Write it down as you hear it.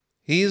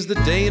He's the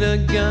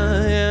data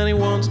guy and he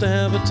wants to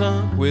have a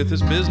talk with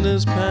his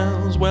business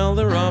pals while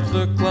they're off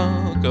the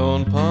clock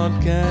on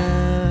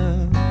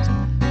podcast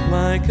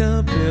like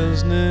a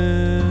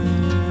business.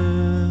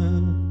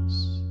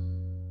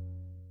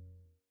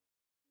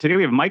 Today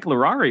we have Mike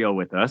Lelario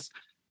with us.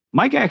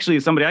 Mike actually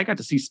is somebody I got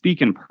to see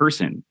speak in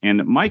person,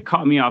 and Mike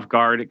caught me off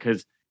guard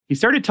because he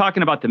started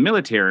talking about the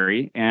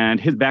military and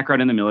his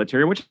background in the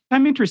military, which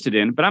I'm interested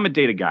in, but I'm a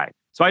data guy.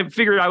 So I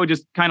figured I would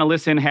just kind of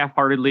listen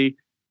half-heartedly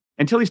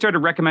until he started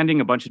recommending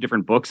a bunch of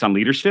different books on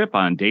leadership,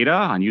 on data,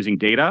 on using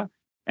data.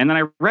 And then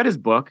I read his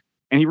book,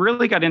 and he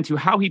really got into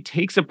how he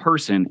takes a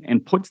person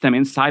and puts them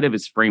inside of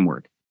his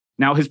framework.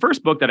 Now, his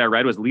first book that I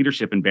read was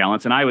Leadership in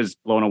Balance, and I was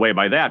blown away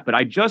by that. But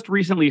I just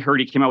recently heard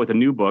he came out with a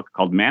new book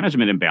called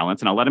Management in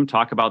Balance, and I'll let him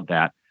talk about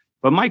that.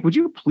 But Mike, would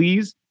you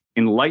please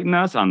enlighten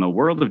us on the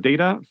world of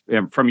data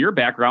from your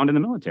background in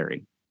the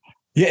military?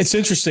 Yeah, it's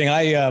interesting.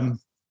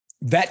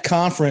 That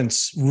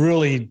conference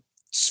really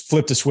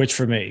flipped a switch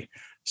for me.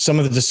 Some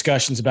of the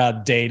discussions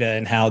about data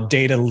and how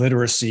data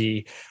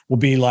literacy will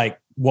be like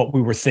what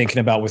we were thinking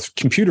about with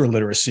computer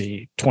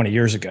literacy 20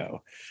 years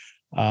ago.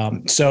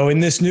 So in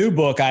this new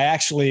book,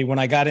 when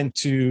I got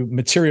into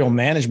material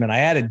management, I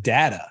added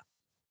data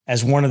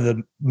as one of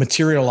the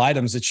material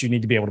items that you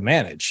need to be able to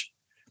manage.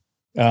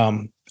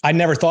 I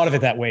never thought of it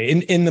that way.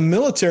 In the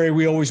military,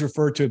 we always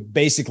refer to it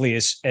basically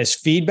as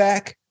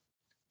feedback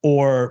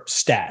or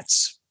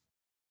stats.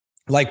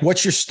 Like,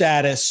 what's your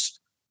status,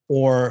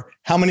 or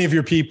how many of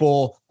your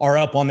people are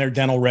up on their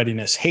dental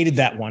readiness? Hated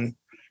that one.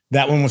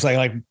 That one was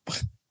like,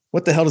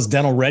 what the hell does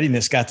dental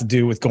readiness got to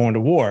do with going to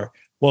war?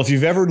 Well, if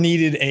you've ever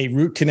needed a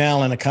root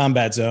canal in a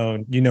combat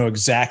zone, you know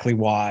exactly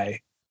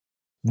why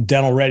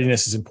dental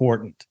readiness is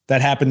important.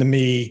 That happened to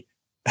me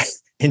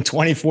in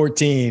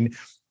 2014,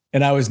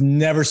 and I was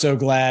never so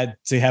glad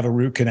to have a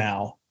root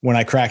canal when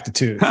I cracked a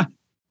tooth.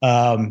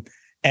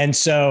 And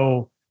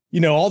so,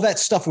 all that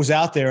stuff was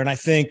out there. And I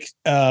think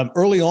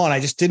early on,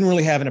 I just didn't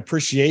really have an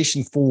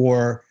appreciation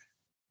for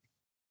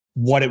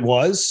what it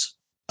was,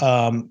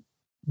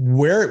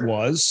 where it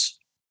was,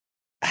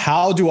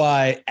 how do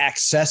I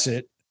access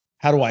it?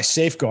 How do I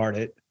safeguard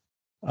it?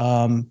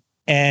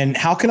 And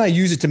how can I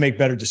use it to make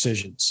better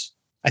decisions?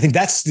 I think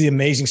that's the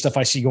amazing stuff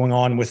I see going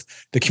on with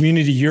the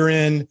community you're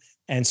in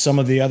and some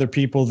of the other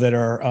people that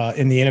are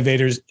in the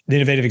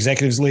Innovative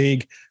Executives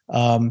League.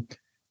 How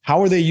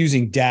are they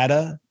using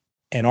data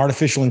and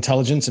artificial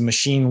intelligence and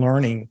machine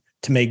learning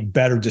to make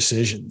better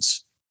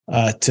decisions?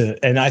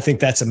 And I think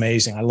that's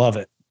amazing. I love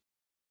it.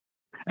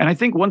 And I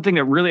think one thing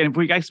that really, and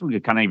we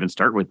could kind of even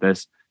start with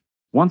this,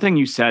 one thing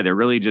you said that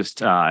really just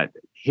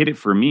hit it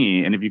for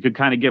me, and if you could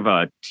kind of give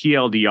a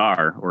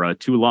TLDR or a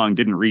too long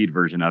didn't read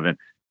version of it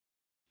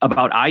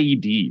about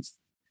IEDs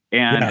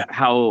and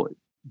how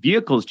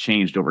vehicles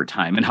changed over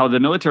time and how the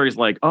military is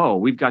like, oh,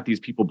 we've got these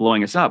people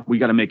blowing us up. We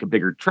got to make a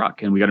bigger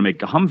truck, and we got to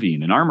make a Humvee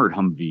and an armored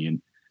Humvee.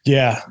 And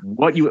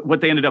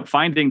what they ended up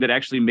finding that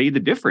actually made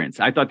the difference.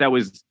 I thought that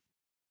was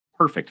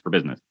perfect for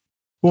business.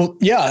 Well,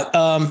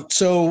 yeah.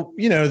 So,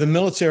 the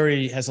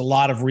military has a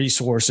lot of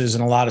resources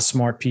and a lot of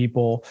smart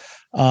people.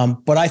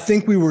 But I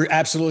think we were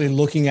absolutely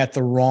looking at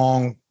the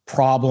wrong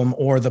problem,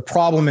 or the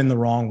problem in the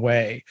wrong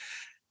way.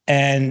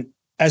 And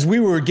as we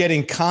were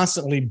getting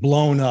constantly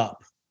blown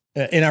up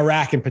in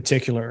Iraq in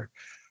particular,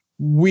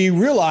 we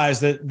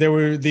realized that there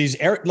were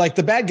these, like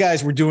the bad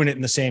guys were doing it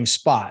in the same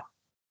spot.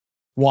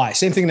 Why?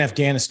 Same thing in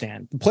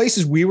Afghanistan. The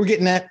places we were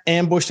getting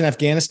ambushed in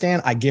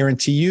Afghanistan, I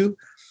guarantee you,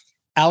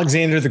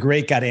 Alexander the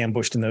Great got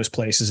ambushed in those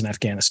places in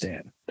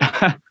Afghanistan.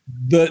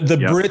 The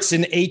Brits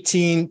in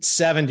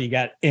 1870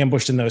 got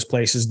ambushed in those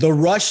places. The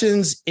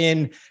Russians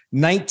in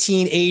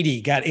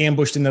 1980 got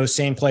ambushed in those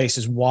same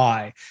places.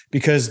 Why?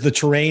 Because the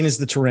terrain is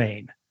the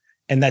terrain,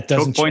 and that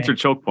doesn't choke points change.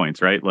 are choke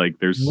points, right? Like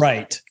there's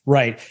right.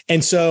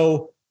 And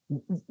so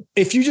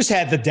if you just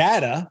had the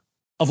data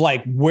of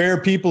like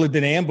where people had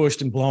been ambushed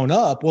and blown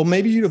up, well,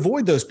 maybe you'd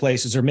avoid those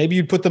places, or maybe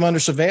you'd put them under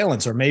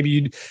surveillance, or maybe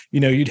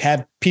you'd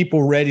have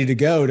people ready to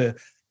go to.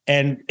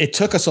 And it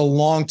took us a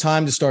long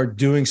time to start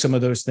doing some of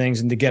those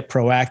things and to get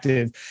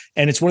proactive.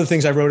 And it's one of the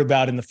things I wrote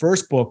about in the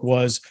first book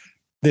was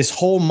this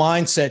whole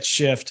mindset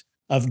shift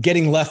of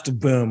getting left of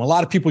boom. A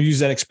lot of people use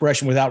that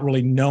expression without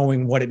really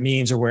knowing what it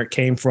means or where it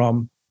came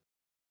from.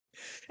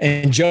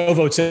 And Joe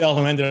Votel,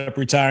 who ended up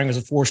retiring as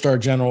a 4-star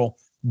general,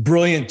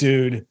 brilliant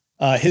dude,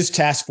 his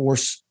task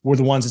force were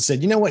the ones that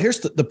said, you know what, here's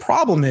the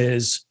problem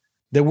is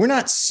that we're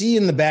not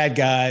seeing the bad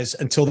guys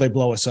until they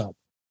blow us up.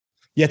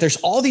 Yet there's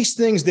all these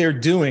things they're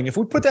doing. If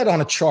we put that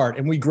on a chart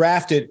and we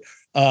graphed it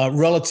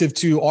relative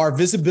to our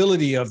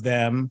visibility of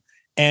them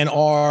and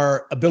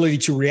our ability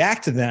to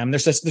react to them,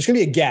 there's going to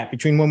be a gap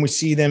between when we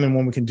see them and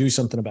when we can do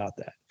something about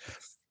that.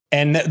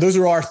 And those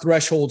are our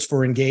thresholds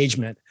for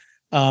engagement.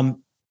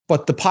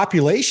 But the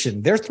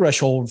population, their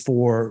threshold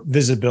for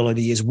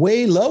visibility is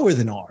way lower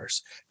than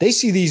ours. They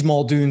see these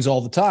Muldoons all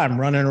the time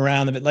running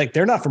around, like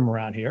they're not from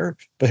around here,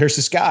 but here's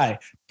this guy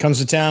comes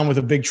to town with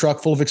a big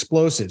truck full of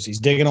explosives. He's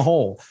digging a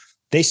hole.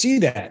 They see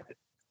that.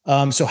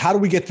 So how do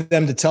we get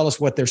them to tell us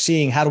what they're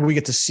seeing? How do we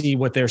get to see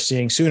what they're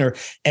seeing sooner?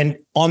 And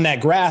on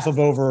that graph of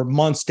over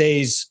months,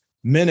 days,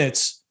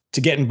 minutes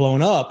to getting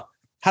blown up,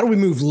 how do we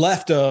move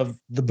left of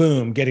the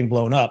boom getting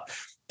blown up?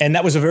 And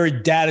that was a very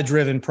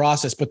data-driven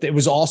process, but it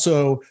was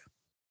also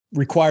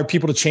required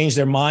people to change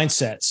their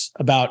mindsets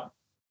about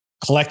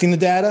collecting the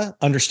data,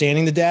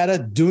 understanding the data,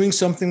 doing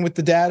something with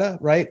the data,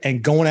 right?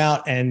 And going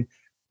out and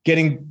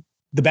getting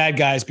the bad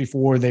guys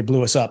before they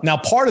blew us up. Now,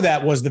 part of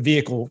that was the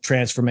vehicle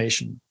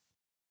transformation.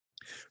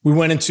 We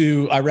went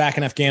into Iraq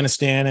and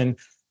Afghanistan in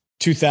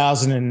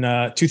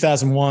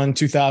 2001,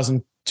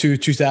 2002,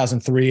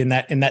 2003. In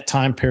that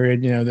time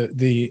period,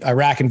 the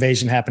Iraq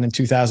invasion happened in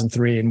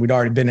 2003, and we'd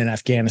already been in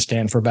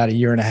Afghanistan for about a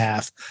year and a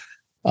half,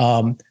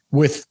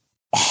 with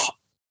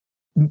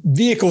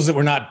vehicles that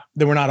were not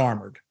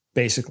armored.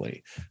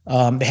 Basically,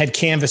 they had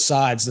canvas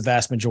sides, the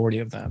vast majority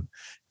of them,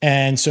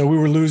 and so we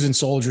were losing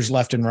soldiers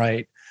left and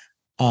right.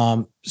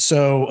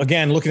 So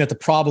again, looking at the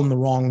problem the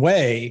wrong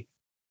way,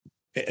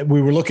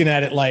 we were looking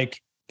at it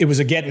like it was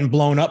a getting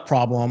blown up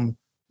problem,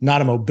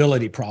 not a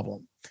mobility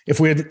problem. If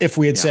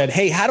we had said,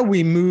 hey, how do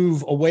we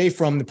move away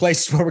from the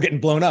places where we're getting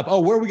blown up? Oh,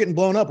 where are we getting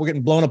blown up? We're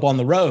getting blown up on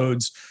the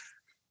roads.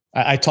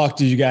 I talked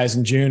to you guys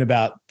in June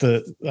about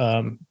the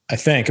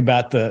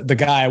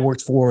guy I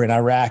worked for in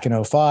Iraq in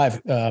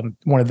 2005.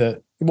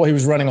 He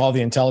was running all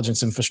the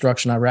intelligence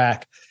infrastructure in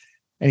Iraq.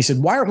 And he said,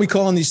 why aren't we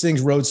calling these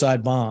things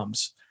roadside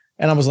bombs?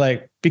 And I was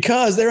like,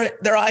 because they're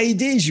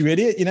IEDs, you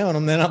idiot,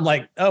 and then I'm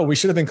like, oh, we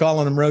should have been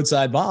calling them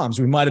roadside bombs.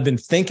 We might've been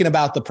thinking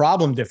about the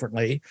problem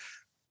differently.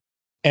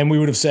 And we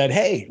would have said,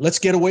 hey, let's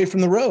get away from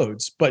the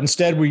roads. But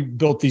instead we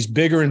built these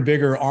bigger and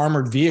bigger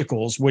armored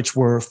vehicles, which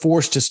were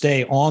forced to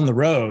stay on the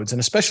roads. And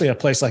especially a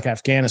place like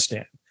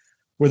Afghanistan,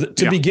 where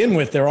to begin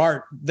with, there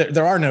are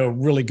no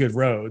really good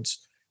roads.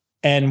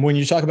 And when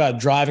you talk about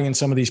driving in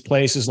some of these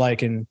places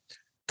like in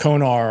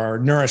Konar or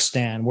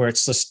Nuristan, where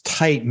it's this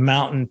tight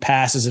mountain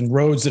passes and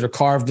roads that are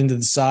carved into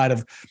the side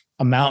of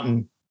a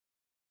mountain,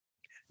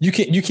 you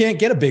can't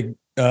get a big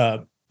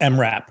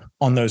MRAP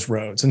on those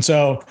roads. And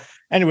so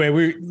anyway,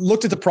 we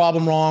looked at the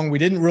problem wrong. We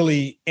didn't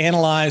really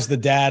analyze the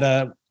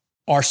data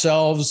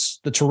ourselves,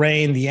 the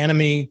terrain, the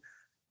enemy,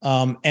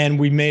 and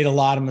we made a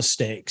lot of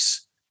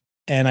mistakes.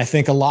 And I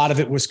think a lot of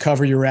it was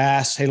cover your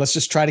ass. Hey, let's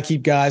just try to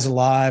keep guys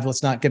alive.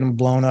 Let's not get them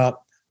blown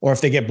up. Or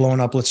if they get blown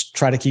up, let's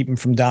try to keep them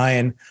from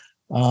dying.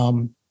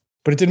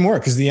 But it didn't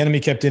work because the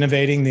enemy kept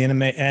innovating. The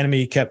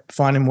enemy kept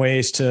finding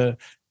ways to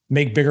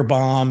make bigger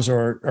bombs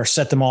or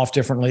set them off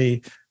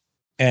differently.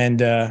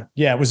 And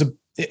it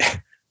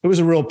was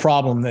a real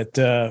problem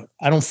that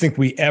I don't think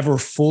we ever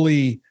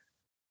fully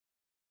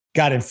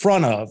got in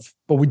front of,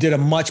 but we did a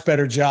much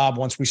better job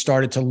once we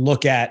started to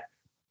look at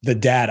the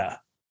data,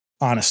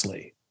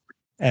 honestly.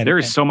 And there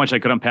is so much I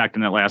could unpack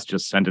in that last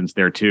just sentence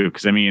there too.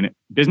 Because I mean,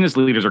 business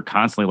leaders are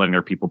constantly letting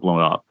their people blow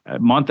up.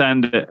 Month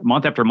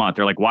after month,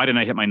 they're like, why didn't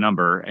I hit my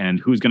number? And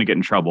who's going to get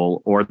in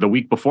trouble? Or the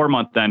week before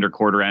month end or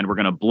quarter end, we're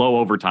going to blow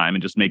overtime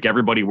and just make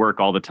everybody work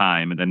all the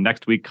time. And then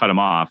next week, cut them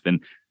off.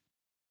 And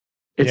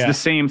it's the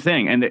same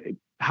thing. And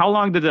how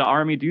long did the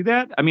Army do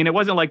that? I mean, it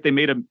wasn't like they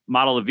made a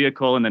model of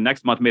vehicle and the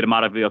next month made a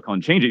model of vehicle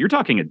and change it. You're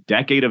talking a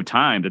decade of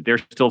time that they're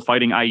still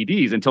fighting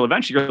IEDs until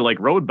eventually you're like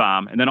road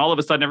bomb. And then all of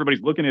a sudden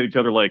everybody's looking at each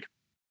other like,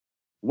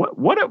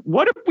 what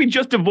if we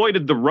just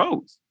avoided the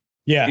roads?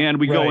 Yeah. And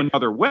we go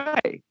another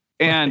way.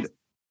 And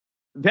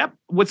that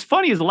what's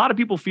funny is a lot of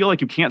people feel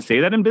like you can't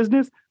say that in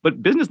business,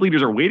 but business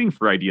leaders are waiting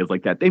for ideas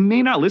like that. They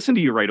may not listen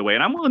to you right away.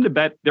 And I'm willing to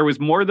bet there was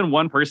more than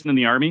one person in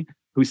the Army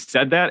who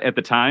said that at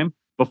the time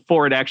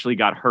before it actually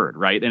got heard,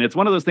 right? And it's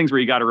one of those things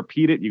where you got to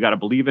repeat it, you got to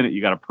believe in it,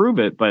 you got to prove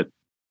it. But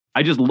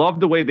I just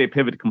love the way they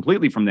pivot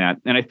completely from that.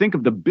 And I think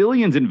of the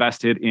billions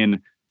invested in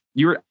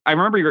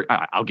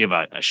I'll give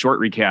a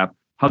short recap.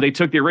 How they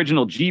took the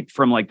original Jeep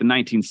from like the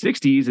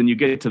 1960s and you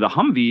get to the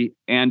Humvee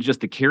and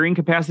just the carrying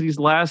capacity is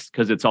less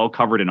because it's all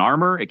covered in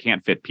armor. It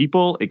can't fit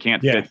people. It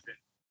can't fit.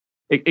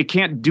 It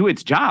can't do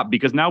its job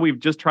because now we've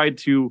just tried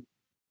to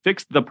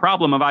fix the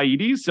problem of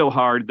IEDs so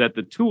hard that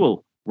the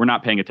tool we're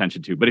not paying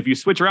attention to. But if you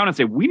switch around and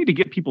say, we need to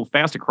get people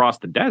fast across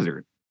the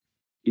desert,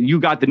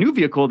 you got the new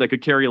vehicle that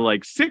could carry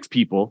like 6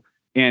 people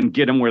and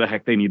get them where the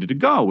heck they needed to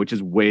go, which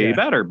is way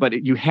better.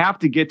 But you have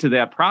to get to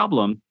that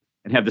problem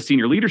and have the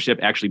senior leadership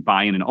actually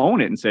buy in and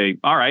own it and say,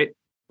 all right,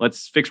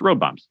 let's fix road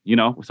bombs,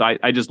 So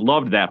I just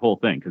loved that whole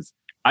thing because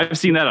I've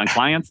seen that on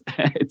clients.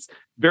 It's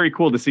very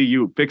cool to see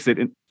you fix it.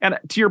 And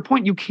to your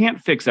point, you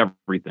can't fix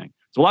everything.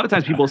 So a lot of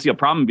times people see a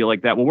problem and be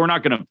like that, well, we're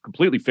not going to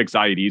completely fix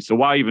IEDs, so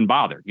why even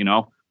bother,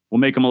 We'll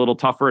make them a little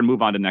tougher and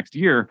move on to next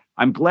year.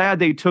 I'm glad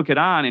they took it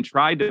on and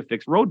tried to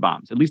fix road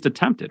bombs, at least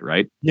attempted,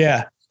 right?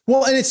 Yeah.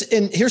 Well,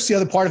 and here's the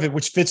other part of it,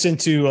 which fits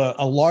into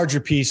a larger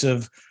piece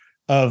of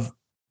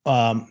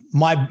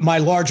my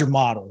larger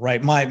model,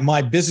 right?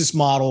 My business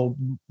model,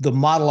 the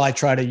model I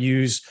try to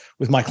use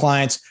with my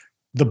clients.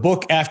 The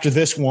book after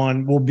this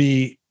one will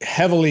be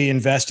heavily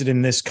invested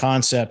in this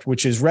concept,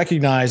 which is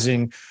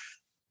recognizing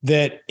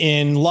that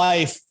in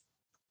life,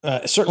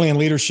 certainly in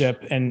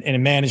leadership and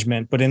in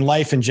management, but in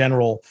life in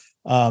general,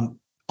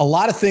 a a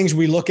lot of things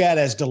we look at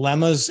as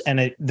dilemmas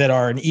that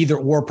are an either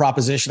or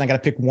proposition. I got to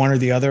pick one or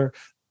the other.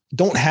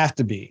 Don't have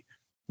to be.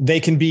 They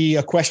can be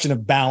a question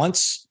of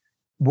balance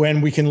when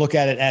we can look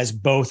at it as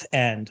both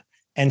and.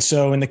 And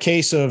so in the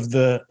case of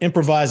the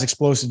improvised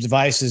explosive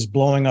devices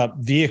blowing up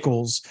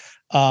vehicles,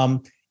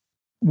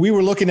 we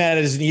were looking at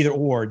it as an either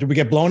or. Do we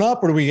get blown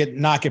up or do we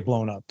not get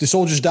blown up? Do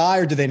soldiers die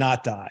or do they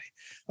not die?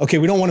 Okay,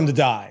 we don't want them to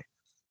die.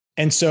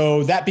 And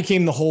so that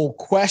became the whole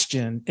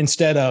question,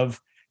 instead of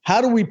how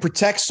do we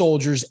protect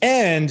soldiers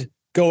and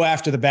go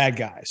after the bad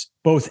guys,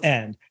 both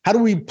end? How do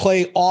we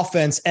play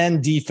offense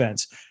and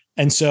defense?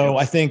 And so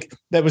I think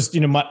that was,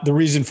 the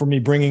reason for me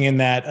bringing in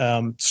that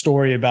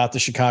story about the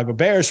Chicago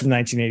Bears from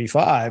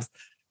 1985.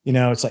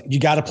 It's like, you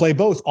got to play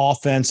both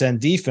offense and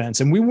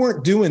defense. And we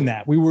weren't doing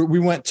that. We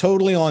went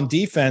totally on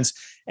defense.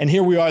 And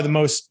here we are, the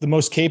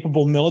most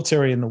capable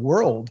military in the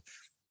world.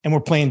 And we're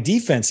playing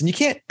defense. And you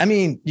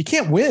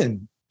can't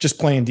win just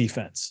playing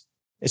defense.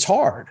 It's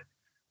hard.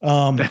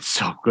 That's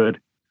so good.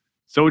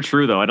 So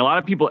true, though. And a lot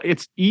of people,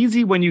 it's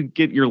easy when you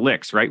get your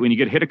licks, right? When you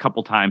get hit a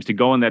couple times to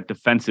go in that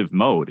defensive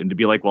mode and to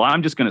be like, well,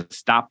 I'm just going to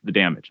stop the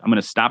damage. I'm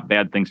going to stop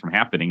bad things from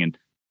happening. And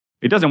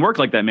it doesn't work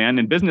like that, man.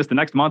 In business, the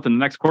next month and the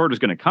next quarter is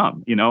going to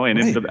come, and right.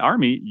 In the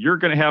Army, you're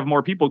going to have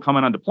more people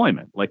coming on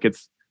deployment. Like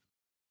fix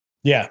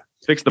the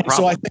problem.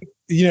 So I think,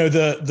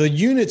 the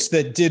units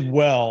that did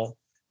well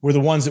were the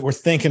ones that were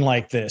thinking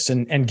like this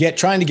and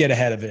trying to get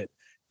ahead of it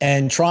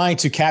and trying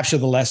to capture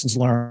the lessons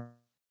learned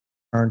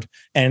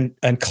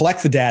and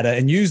collect the data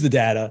and use the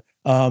data.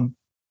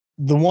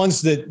 The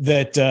ones that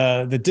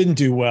didn't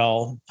do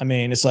well,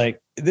 it's like,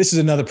 this is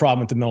another problem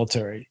with the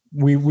military.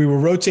 We were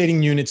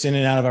rotating units in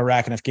and out of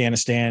Iraq and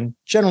Afghanistan,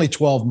 generally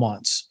 12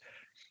 months.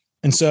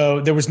 And so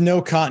there was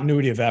no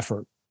continuity of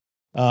effort.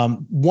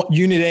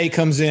 Unit A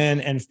comes in,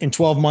 and in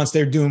 12 months,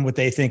 they're doing what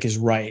they think is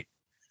right.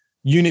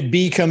 Unit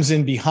B comes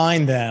in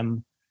behind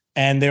them,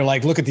 and they're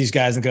like, look at these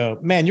guys and go,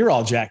 man, you're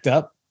all jacked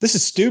up. This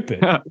is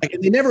stupid. Like,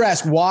 they never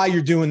ask why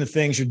you're doing the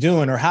things you're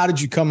doing or how did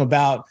you come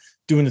about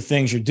doing the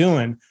things you're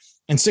doing.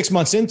 And 6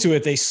 months into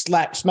it, they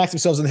smack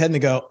themselves in the head and they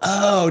go,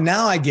 oh,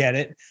 now I get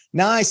it.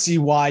 Now I see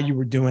why you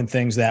were doing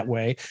things that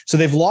way. So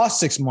they've lost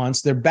 6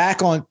 months. They're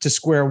back on to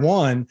square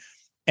one.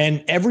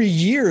 And every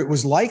year it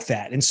was like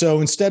that. And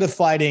so instead of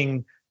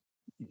fighting,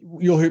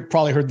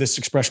 probably heard this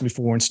expression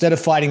before, instead of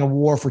fighting a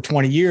war for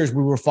 20 years,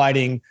 we were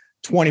fighting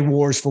 20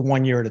 wars for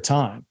 1 year at a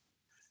time.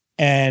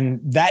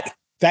 And that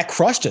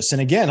crushed us.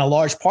 And again, a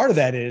large part of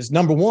that is,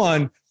 number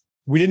one,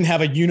 we didn't have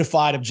a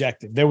unified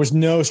objective. There was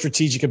no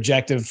strategic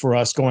objective for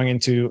us going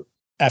into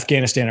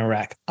Afghanistan and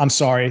Iraq. I'm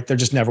sorry, there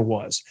just never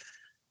was.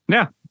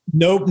 Yeah.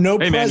 No. Hey,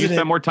 president. Man, you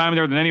spent more time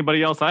there than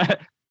anybody else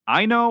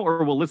I know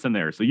or will listen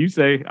there. So you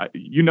say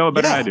you know it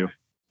better than I do.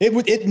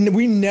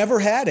 We never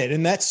had it,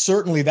 and that's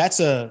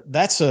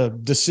a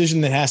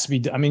decision that has to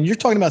be. You're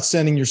talking about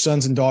sending your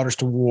sons and daughters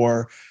to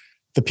war.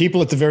 The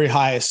people at the very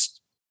highest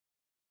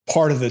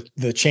part of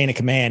the chain of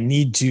command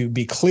need to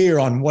be clear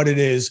on what it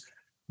is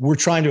we're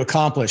trying to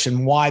accomplish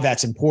and why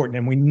that's important.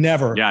 And we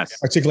never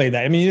articulate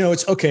that.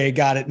 It's okay,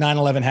 got it.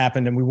 9/11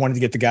 happened and we wanted to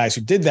get the guys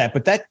who did that,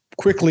 but that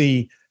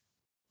quickly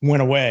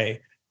went away.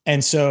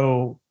 And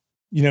so,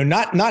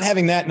 not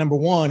having that, number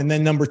one, and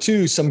then number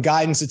two, some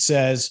guidance that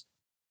says,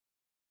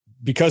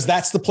 because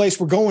that's the place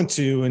we're going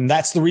to, and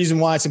that's the reason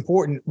why it's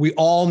important, we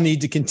all need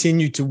to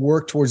continue to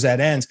work towards that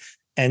end.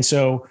 And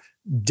so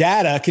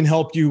data can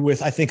help you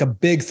with, I think, a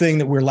big thing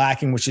that we're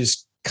lacking, which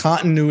is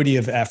continuity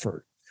of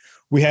effort.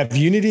 We have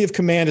unity of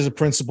command as a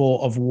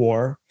principle of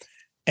war,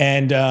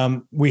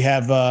 and we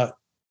have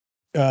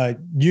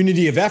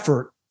unity of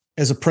effort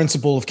as a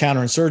principle of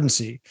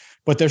counterinsurgency.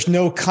 But there's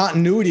no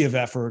continuity of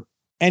effort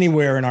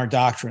anywhere in our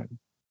doctrine,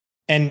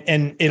 and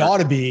it ought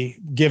to be,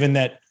 given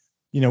that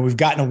we've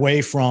gotten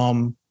away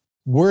from,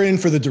 we're in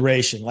for the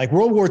duration. Like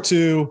World War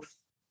II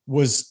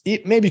was,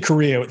 maybe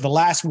Korea, the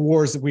last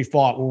wars that we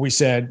fought, where we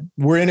said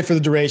we're in it for the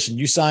duration.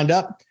 You signed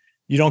up,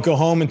 you don't go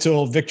home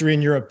until Victory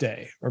in Europe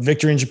Day or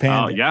Victory in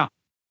Japan Day. Yeah.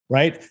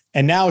 Right.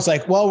 And now it's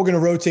like, well, we're going to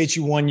rotate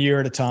you 1 year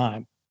at a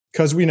time,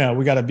 because we know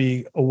we got to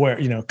be aware,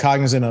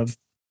 cognizant of,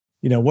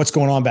 what's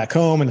going on back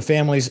home and the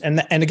families.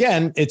 And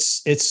again,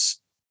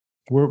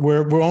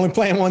 we're only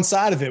playing one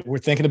side of it. We're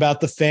thinking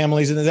about the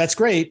families, and that's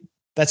great.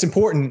 That's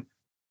important.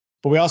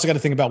 But we also got to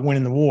think about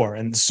winning the war,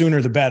 and the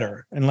sooner the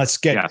better. And let's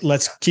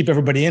keep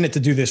everybody in it to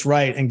do this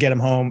right and get them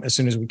home as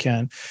soon as we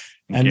can.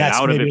 And get that's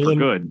out of it for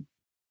good.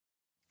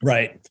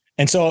 Right.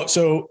 And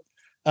so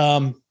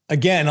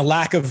again, a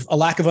lack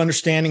of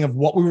understanding of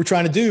what we were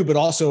trying to do, but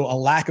also a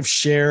lack of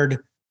shared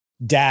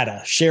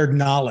data, shared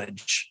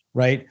knowledge,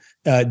 right?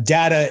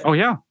 Data. Oh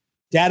yeah.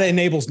 Data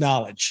enables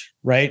knowledge,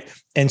 right?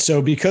 And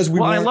so because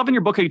I love in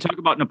your book how you talk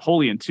about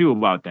Napoleon too,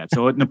 about that.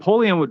 So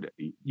Napoleon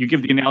you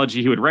give the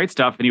analogy, he would write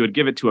stuff and he would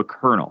give it to a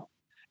colonel.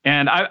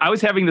 And I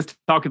was having this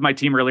talk with my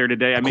team earlier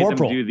today. I made them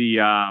do the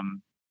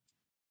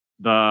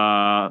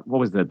what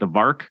was that? The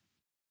VARC.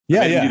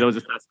 Yeah, do yeah. those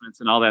assessments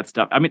and all that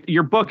stuff. I mean,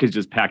 your book is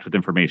just packed with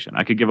information.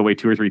 I could give away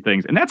 2 or 3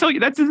 things, and that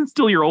isn't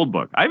still your old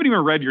book. I haven't even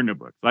read your new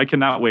book, so I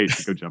cannot wait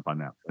to go jump on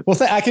that. Well,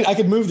 I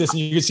could move this, and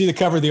you can see the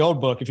cover of the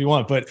old book if you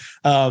want. But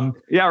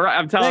yeah, right.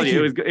 I'm telling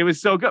you, it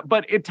was so good.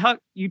 But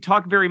you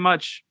talk very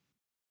much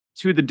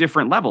to the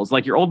different levels.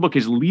 Like your old book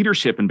is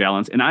leadership and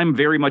balance, and I'm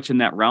very much in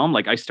that realm.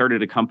 Like I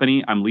started a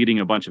company, I'm leading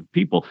a bunch of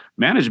people.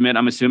 Management,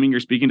 I'm assuming you're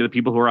speaking to the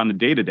people who are on the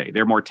day to day.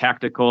 They're more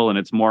tactical, and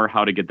it's more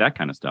how to get that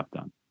kind of stuff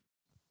done.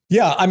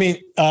 Yeah, I mean,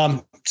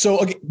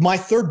 so my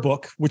third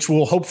book, which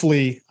will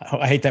hopefully,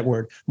 I hate that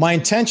word. My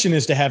intention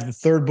is to have the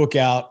third book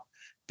out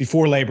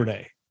before Labor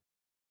Day.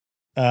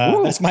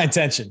 That's my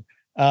intention.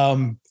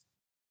 The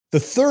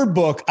third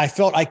book, I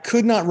felt I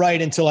could not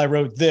write until I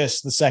wrote the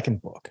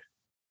second book.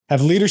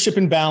 Have leadership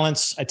and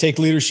balance. I take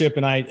leadership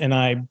and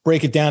I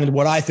break it down into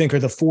what I think are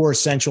the 4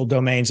 essential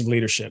domains of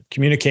leadership: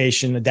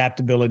 communication,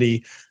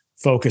 adaptability,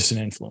 focus,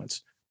 and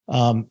influence.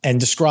 And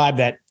describe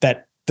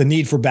that the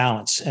need for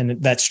balance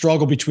and that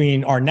struggle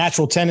between our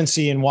natural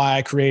tendency and why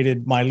I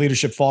created my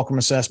leadership fulcrum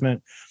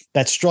assessment,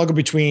 that struggle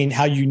between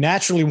how you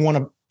naturally want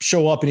to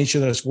show up in each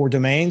of those 4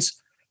 domains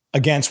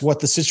against what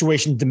the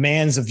situation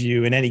demands of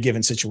you in any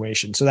given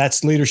situation. So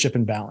that's leadership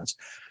and balance.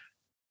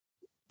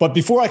 But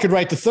before I could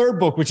write the third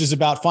book, which is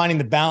about finding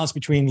the balance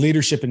between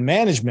leadership and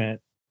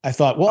management, I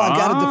thought, well, I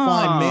got to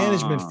define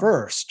management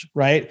first,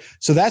 right?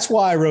 So that's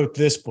why I wrote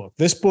this book.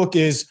 This book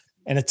is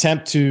an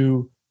attempt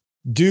to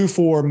do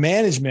for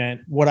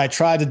management what I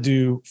try to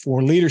do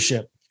for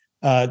leadership,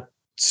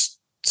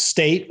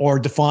 state or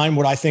define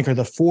what I think are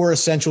the 4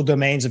 essential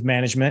domains of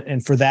management.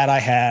 And for that, I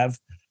have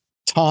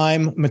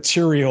time,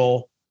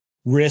 material,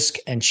 risk,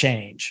 and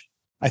change.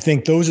 I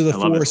think those are the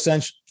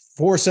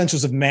 4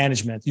 essentials of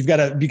management. You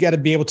got to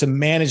be able to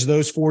manage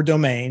those 4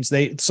 domains.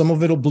 Some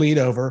of it'll bleed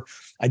over.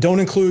 I don't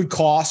include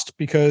cost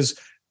because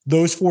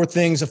those 4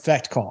 things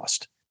affect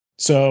cost.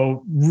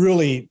 So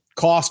really,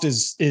 cost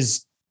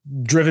is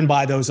driven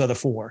by those other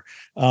 4.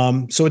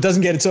 So it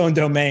doesn't get its own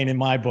domain in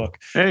my book.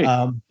 Hey.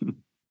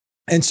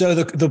 And so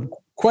the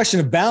question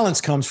of balance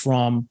comes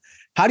from,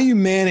 how do you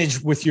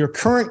manage with your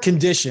current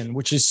condition,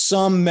 which is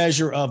some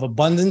measure of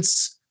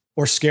abundance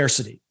or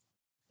scarcity?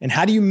 And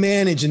how do you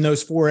manage in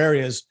those 4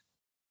 areas,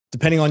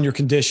 depending on your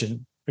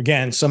condition?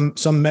 Again,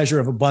 some measure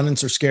of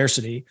abundance or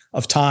scarcity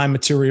of time,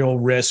 material,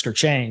 risk, or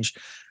change.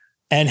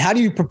 And how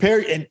do you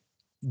prepare and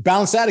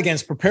balance that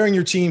against preparing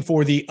your team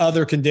for the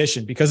other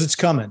condition, because it's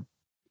coming?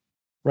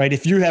 Right?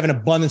 If you have an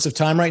abundance of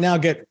time right now,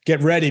 get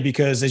ready,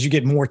 because as you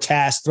get more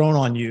tasks thrown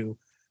on you,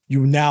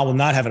 you now will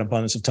not have an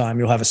abundance of time.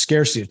 You'll have a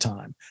scarcity of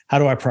time. How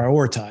do I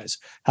prioritize?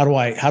 How do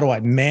I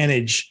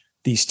manage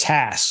these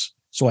tasks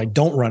so I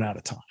don't run out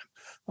of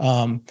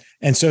time?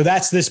 And so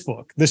that's this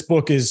book. This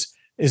book is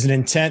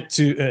intended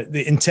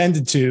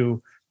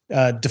to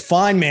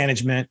define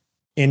management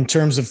in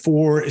terms of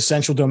 4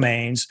 essential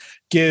domains,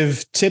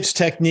 give tips,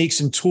 techniques,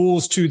 and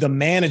tools to the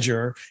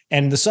manager.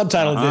 And the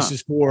subtitle of this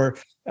is for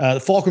the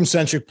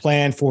fulcrum-centric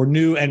plan for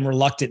new and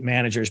reluctant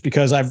managers,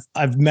 because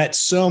I've met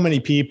so many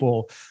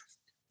people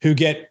who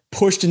get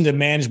pushed into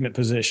management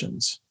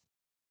positions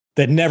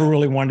that never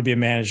really wanted to be a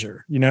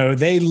manager. You know,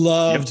 they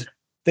loved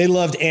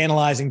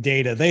analyzing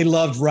data. They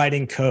loved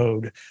writing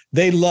code.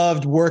 They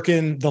loved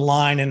working the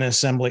line in an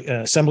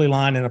assembly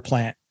line in a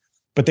plant,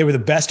 but they were the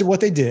best at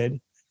what they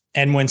did.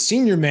 And when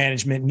senior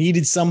management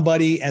needed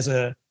somebody as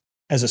a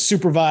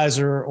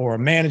supervisor or a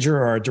manager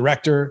or a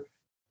director,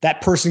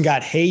 that person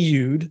got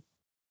hey-you'd,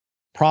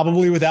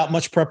 probably without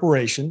much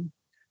preparation,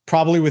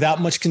 probably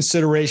without much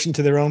consideration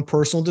to their own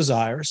personal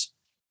desires.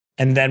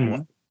 And then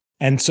what?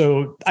 And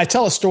so I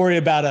tell a story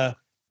about a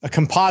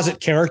composite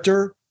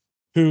character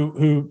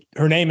who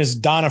her name is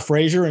Donna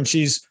Frazier, and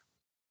she's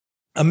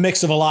a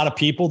mix of a lot of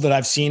people that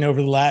I've seen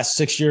over the last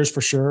 6 years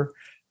for sure,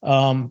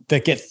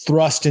 that get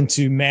thrust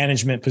into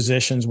management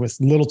positions with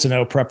little to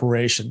no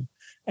preparation.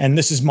 And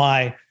this is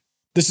my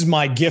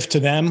gift to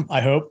them.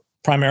 I hope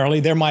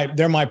primarily they're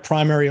my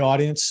primary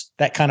audience,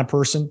 that kind of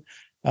person.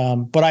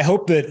 But I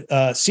hope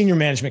that senior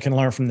management can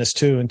learn from this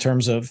too, in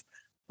terms of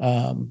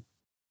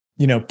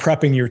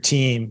prepping your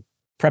team,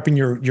 prepping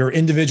your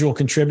individual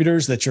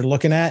contributors that you're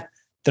looking at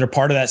that are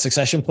part of that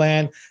succession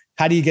plan.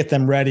 How do you get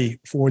them ready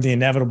for the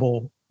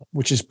inevitable,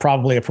 which is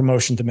probably a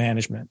promotion to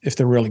management if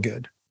they're really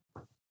good?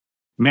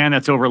 Man,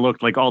 that's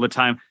overlooked like all the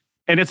time.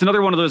 And it's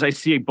another one of those, I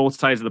see both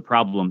sides of the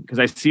problem, because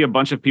I see a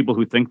bunch of people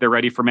who think they're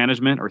ready for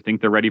management or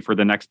think they're ready for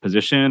the next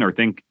position or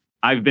think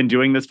I've been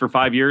doing this for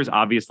 5 years.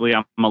 Obviously,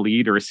 I'm a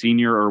lead or a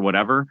senior or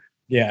whatever.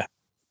 Yeah.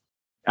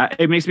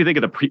 It makes me think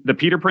of the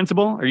Peter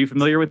principle. Are you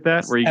familiar with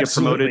that? Where you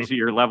Absolutely. get promoted to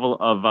your level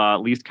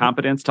of least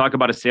competence. Talk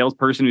about a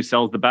salesperson who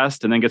sells the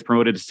best and then gets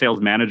promoted to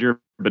sales manager,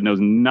 but knows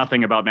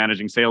nothing about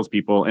managing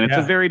salespeople. And it's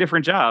a very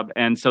different job.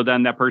 And so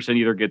then that person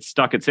either gets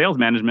stuck at sales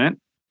management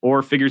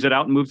or figures it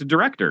out and moves to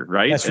director,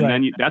 right? That's and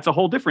right. then that's a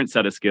whole different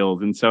set of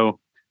skills. And so,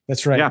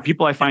 that's right. Yeah,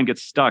 people I find get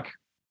stuck.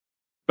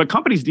 But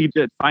companies need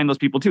to find those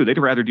people too. They'd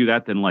rather do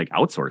that than like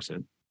outsource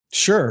it.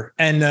 Sure.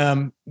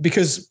 And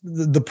because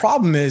the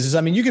problem is,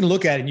 I mean, you can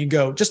look at it and you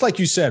go, just like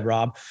you said,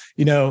 Rob,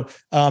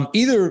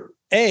 either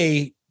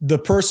A, the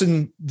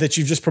person that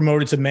you've just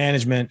promoted to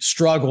management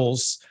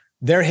struggles.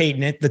 They're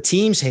hating it. The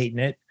team's hating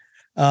it.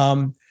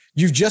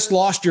 You've just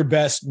lost your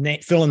best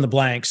fill in the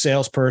blank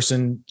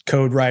salesperson,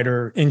 code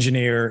writer,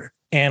 engineer,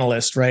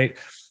 analyst, right?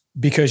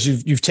 Because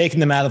you've taken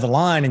them out of the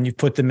line and you've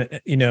put them,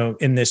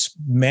 in this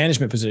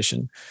management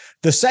position.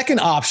 The second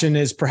option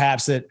is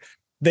perhaps that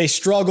they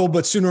struggle,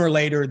 but sooner or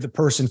later the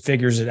person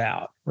figures it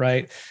out,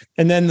 right?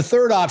 And then the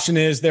third option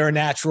is they're a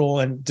natural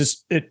and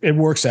just it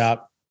works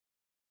out.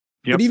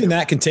 Yep. But even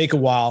that can take a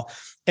while.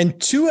 And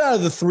 2 out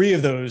of the 3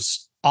 of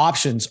those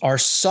options are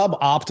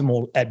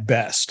suboptimal at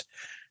best.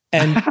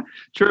 And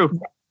true.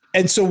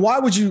 And so why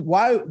would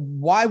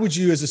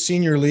you as a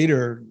senior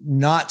leader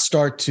not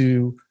start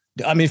to,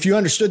 if you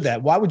understood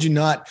that, why would you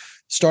not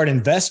start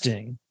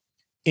investing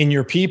in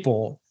your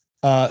people,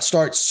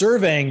 start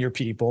surveying your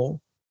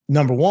people,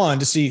 number one,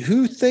 to see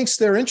who thinks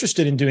they're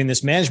interested in doing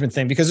this management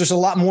thing, because there's a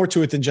lot more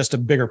to it than just a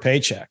bigger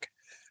paycheck.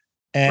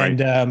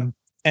 And, right.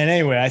 And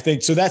anyway, I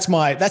think, so that's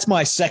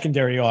my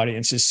secondary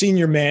audience is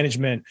senior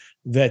management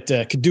that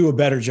could do a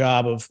better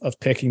job of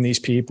picking these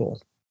people.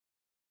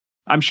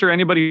 I'm sure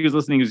anybody who's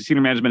listening who's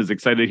senior management is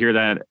excited to hear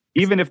that.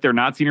 Even if they're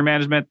not senior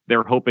management,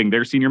 they're hoping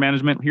their senior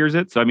management hears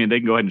it. So, they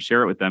can go ahead and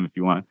share it with them if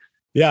you want.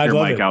 Yeah, I'd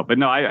love it. Out. But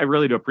no, I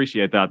really do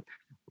appreciate that.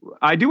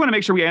 I do want to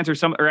make sure we answer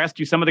ask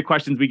you some of the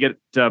questions we get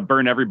to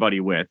burn everybody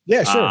with.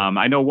 Yeah, sure.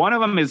 I know one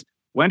of them is,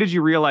 when did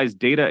you realize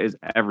data is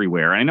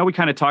everywhere? And I know we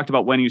kind of talked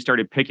about when you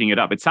started picking it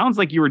up. It sounds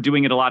like you were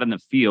doing it a lot in the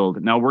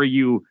field. Now, were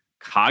you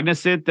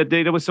cognizant that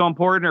data was so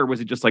important, or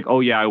was it just like,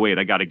 oh yeah, wait,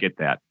 I got to get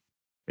that?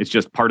 It's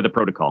just part of the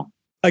protocol.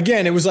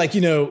 Again, it was like,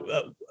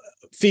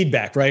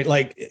 feedback, right?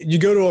 Like you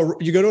go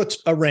to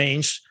a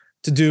range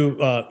to do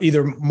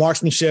either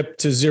marksmanship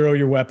to zero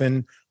your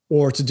weapon,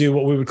 or to do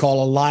what we would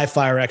call a live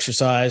fire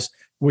exercise,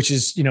 which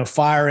is,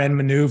 fire and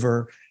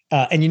maneuver.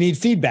 And you need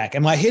feedback.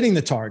 Am I hitting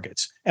the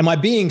targets? Am I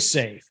being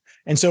safe?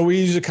 And so we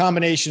use a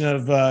combination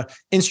of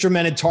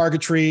instrumented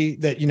targetry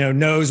that,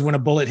 knows when a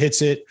bullet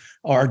hits it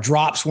or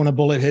drops when a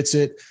bullet hits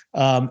it,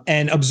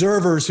 and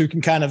observers who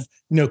can kind of,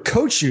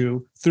 coach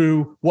you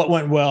through what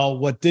went well,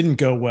 what didn't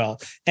go well.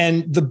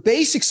 And the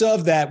basics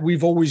of that,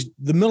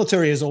 the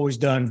military has always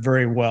done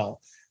very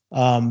well.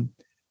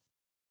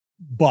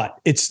 But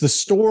it's the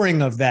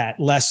storing of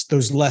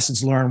those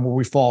lessons learned where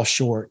we fall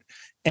short.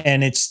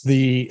 And it's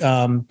the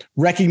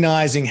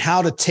recognizing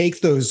how to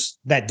take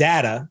that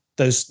data,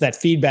 that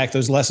feedback,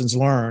 those lessons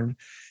learned,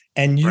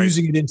 and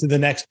using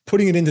it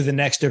putting it into the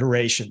next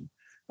iteration.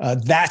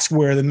 That's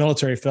where the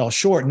military fell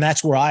short. And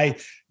that's where I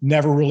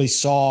never really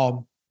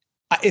saw,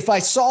 if I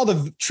saw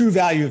the true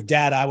value of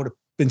data, I would have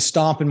been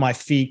stomping my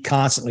feet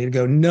constantly to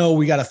go, no,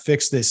 we got to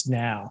fix this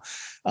now.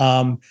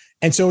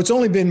 And so it's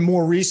only been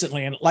more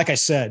recently. And like I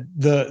said,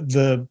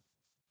 the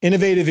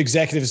Innovative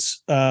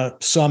Executives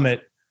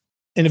Summit,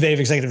 Innovative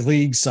Executive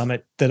League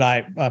Summit that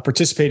I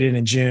participated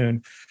in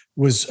June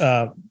was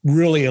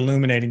really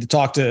illuminating to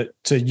talk to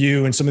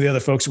you and some of the other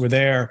folks who were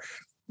there,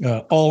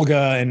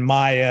 Olga and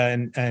Maya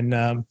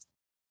and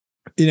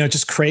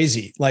just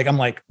crazy. Like, I'm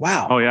like,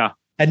 wow. Oh yeah.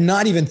 Had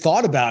not even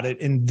thought about it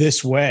in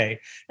this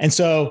way. And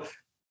so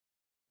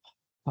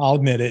I'll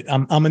admit it.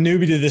 I'm a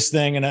newbie to this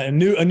thing and a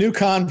new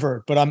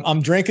convert, but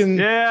I'm drinking.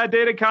 Yeah,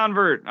 data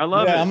convert. I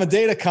love it. I'm a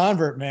data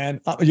convert, man.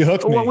 You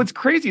hooked me. Well, what's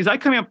crazy is I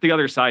come up the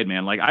other side,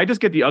 man. Like I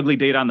just get the ugly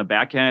data on the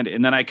back end,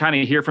 and then I kind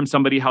of hear from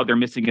somebody how they're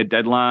missing a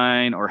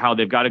deadline or how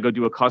they've got to go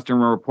do a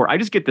customer report. I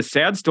just get the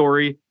sad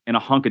story and a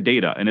hunk of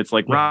data, and it's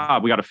like,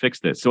 Rob, we got to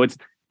fix this. So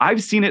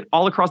I've seen it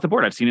all across the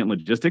board. I've seen it in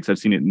logistics. I've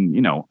seen it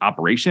in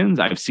operations.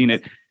 I've seen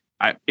it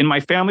in my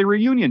family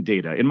reunion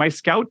data, in my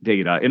scout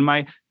data,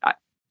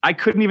 I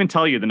couldn't even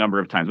tell you the number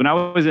of times. When I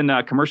was in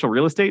commercial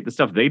real estate, the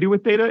stuff they do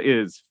with data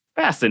is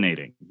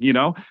fascinating,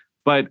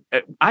 but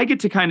I get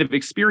to kind of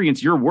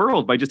experience your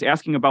world by just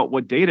asking about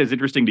what data is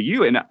interesting to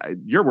you. And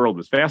your world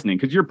was fascinating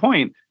because your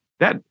point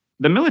that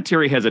the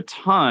military has a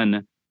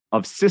ton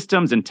of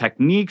systems and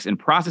techniques and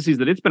processes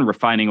that it's been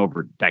refining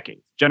over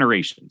decades,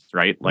 generations,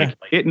 right? Like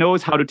it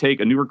knows how to take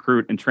a new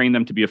recruit and train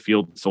them to be a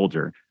field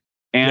soldier.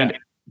 And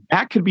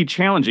that could be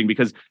challenging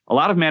because a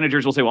lot of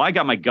managers will say, well, I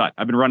got my gut.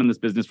 I've been running this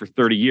business for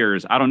 30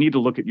 years. I don't need to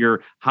look at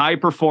your high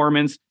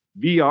performance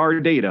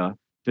VR data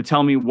to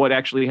tell me what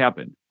actually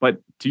happened. But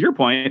to your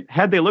point,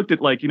 had they looked at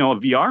a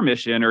VR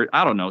mission or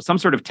I don't know, some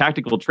sort of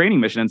tactical training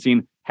mission and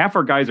seen half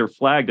our guys are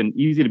flagged and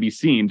easy to be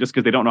seen just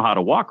because they don't know how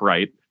to walk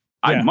right.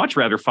 I'd much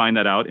rather find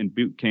that out in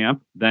boot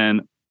camp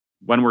than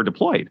when we're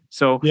deployed.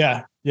 So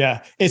yeah.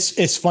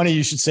 It's funny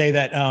you should say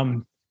that.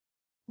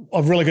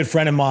 A really good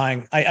friend of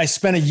mine, I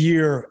spent a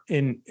year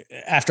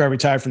after I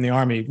retired from the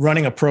Army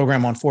running a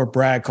program on Fort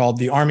Bragg called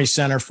the Army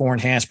Center for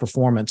Enhanced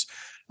Performance,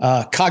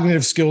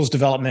 cognitive skills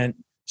development,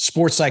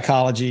 sports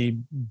psychology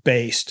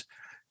based.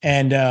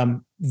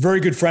 And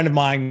very good friend of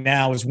mine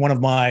now is one of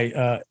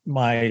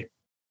my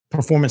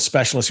performance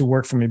specialists who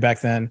worked for me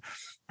back then.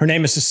 Her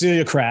name is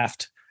Cecilia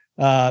Kraft.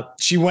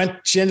 She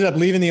ended up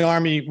leaving the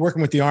Army,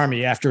 working with the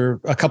Army after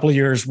a couple of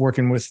years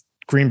working with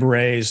Green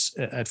Berets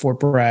at Fort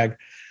Bragg,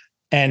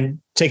 and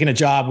taking a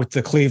job with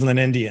the Cleveland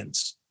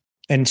Indians.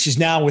 And she's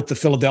now with the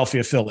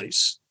Philadelphia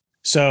Phillies.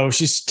 So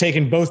she's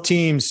taken both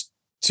teams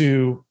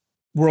to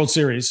World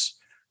Series.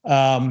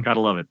 Gotta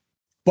love it.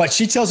 But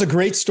she tells a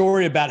great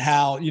story about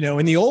how,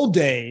 in the old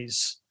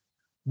days,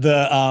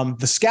 the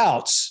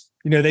scouts,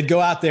 they'd go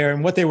out there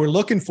and what they were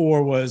looking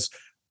for was,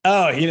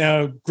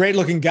 great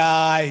looking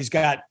guy. He's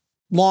got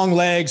long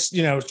legs,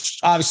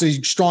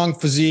 obviously strong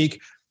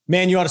physique.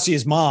 Man, you ought to see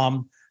his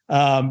mom.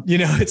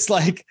 It's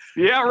like,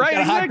 yeah, right.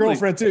 Got a hot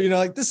girlfriend too.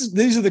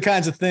 These are the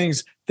kinds of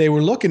things they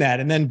were looking at,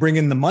 and then bring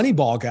in the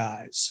Moneyball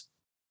guys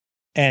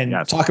and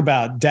talk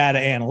about data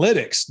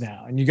analytics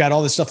now. And you got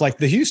all this stuff like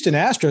the Houston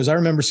Astros. I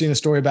remember seeing a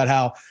story about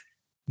how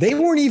they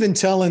weren't even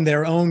telling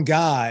their own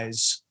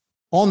guys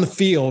on the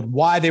field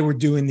why they were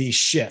doing these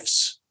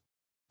shifts.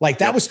 Like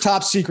that was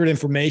top secret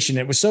information.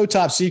 It was so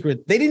top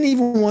secret. They didn't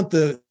even want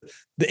the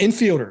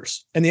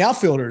infielders and the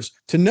outfielders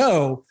to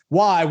know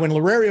why when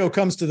Lelario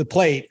comes to the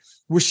plate,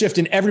 we're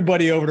shifting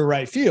everybody over to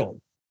right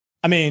field.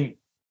 I mean,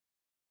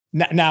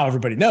 now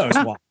everybody knows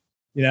why,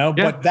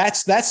 but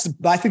that's,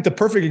 I think, the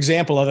perfect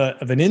example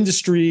of an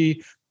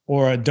industry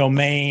or a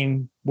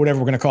domain, whatever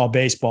we're going to call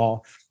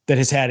baseball, that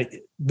has had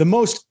the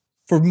most,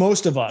 for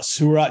most of us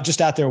who are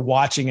just out there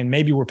watching and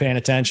maybe we're paying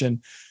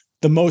attention,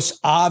 the most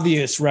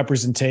obvious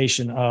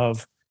representation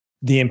of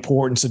the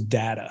importance of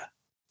data.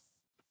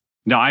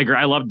 No, I agree.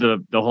 I loved the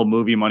whole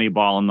movie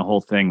Moneyball, and the whole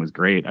thing was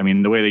great. I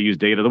mean, the way they use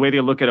data, the way they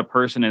look at a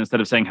person, and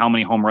instead of saying how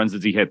many home runs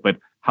does he hit, but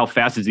how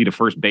fast is he to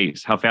first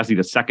base? How fast is he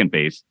to second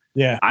base?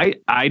 Yeah.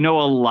 I know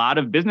a lot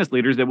of business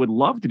leaders that would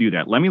love to do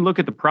that. Let me look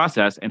at the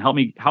process and help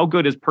me. How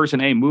good is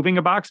person A moving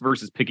a box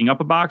versus picking up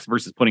a box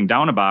versus putting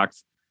down a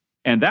box?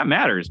 And that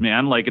matters,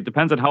 man. Like, it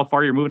depends on how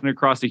far you're moving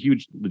across a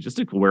huge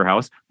logistical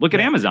warehouse. Look at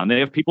Amazon. They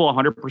have people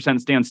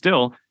 100% stand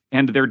still,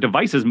 and their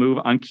devices move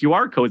on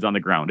QR codes on the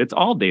ground. It's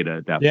all data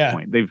at that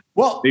point. They've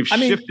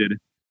shifted.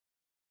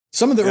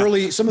 Some of the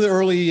early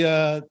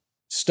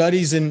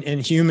studies in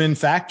human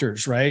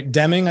factors, right?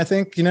 Deming, I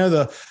think,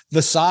 the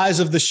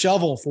size of the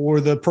shovel for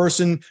the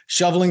person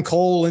shoveling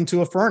coal into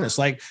a furnace.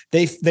 Like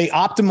they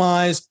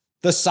optimized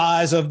the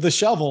size of the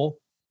shovel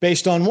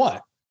based on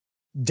what?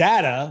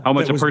 Data. How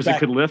much a person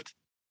could lift.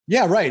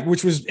 Yeah, right.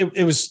 Which was,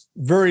 it was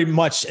very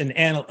much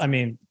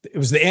it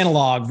was the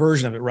analog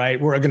version of it, right?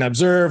 We're going to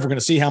observe, we're going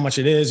to see how much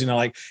it is,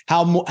 like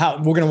how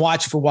we're going to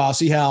watch it for a while,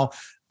 see how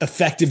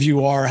effective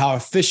you are, how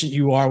efficient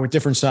you are with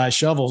different size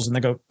shovels. And they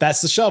go,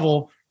 that's the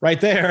shovel right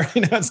there.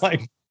 It's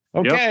like,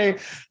 okay,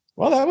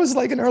 well, that was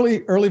like an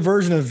early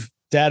version of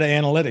data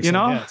analytics,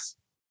 I guess.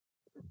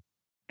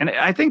 And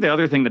I think the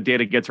other thing that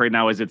data gets right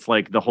now is it's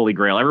like the holy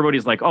grail.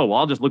 Everybody's like, oh, well,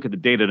 I'll just look at the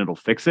data and it'll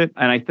fix it.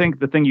 And I think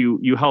the thing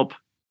you help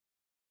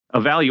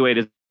evaluate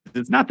is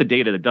it's not the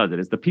data that does it.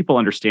 It's the people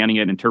understanding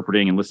it,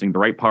 interpreting and listening to the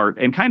right part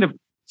and kind of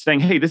saying,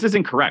 hey, this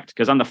isn't correct.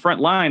 Because on the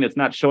front line, it's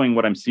not showing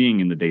what I'm seeing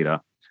in the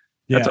data.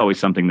 That's always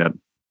something that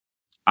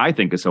I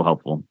think is so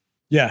helpful.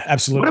 Yeah,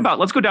 absolutely.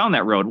 Let's go down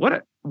that road.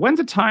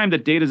 When's a time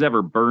that data's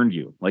ever burned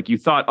you? Like you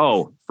thought,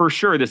 oh, for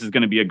sure, this is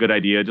going to be a good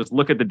idea. Just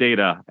look at the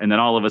data. And then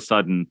all of a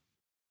sudden,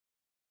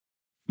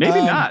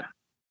 maybe not.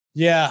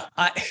 Yeah.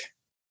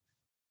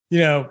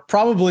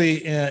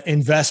 Probably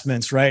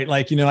investments, right?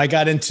 Like, I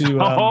got into.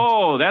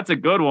 That's a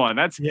good one.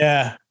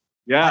 Yeah,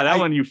 that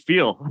one you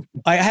feel.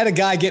 I had a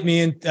guy get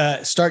me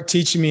in, start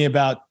teaching me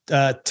about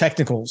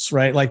technicals,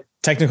 right? Like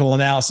technical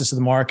analysis of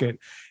the market.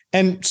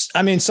 And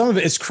I mean, some of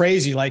it is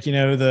crazy. Like,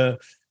 the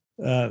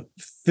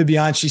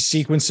Fibonacci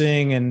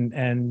sequencing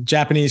and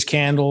Japanese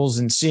candles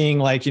and seeing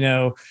like,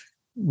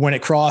 when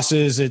it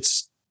crosses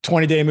its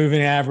 20-day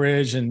moving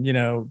average and,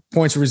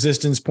 points of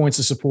resistance, points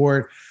of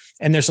support.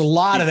 And there's a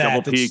lot of that.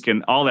 Double peak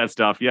and all that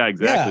stuff. Yeah,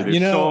 exactly. Yeah,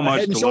 there's so much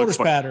head and shoulders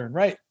pattern,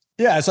 right?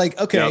 Yeah, it's like,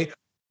 okay.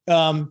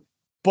 Yep.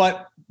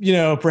 But,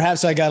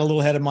 perhaps I got a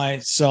little ahead of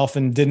myself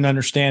and didn't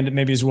understand it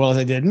maybe as well as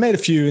I did. Made a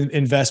few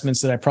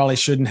investments that I probably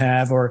shouldn't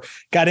have, or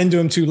got into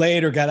them too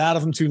late or got out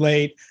of them too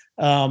late.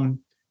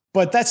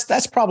 But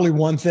that's probably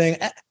one thing.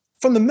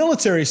 From the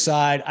military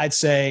side, I'd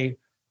say,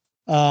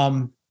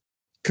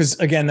 because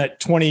again,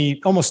 that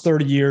almost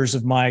 30 years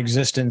of my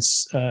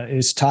existence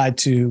is tied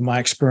to my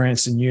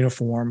experience in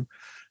uniform,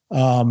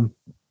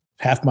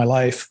 half my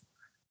life.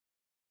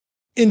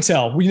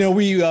 Intel,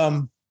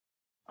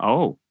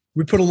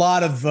 we put a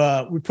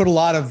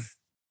lot of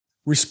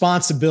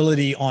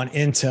responsibility on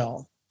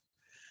Intel,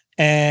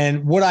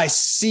 and what I've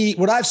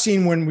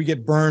seen when we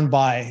get burned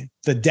by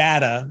the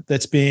data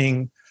that's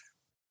being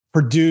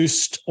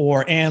produced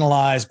or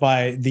analyzed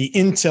by the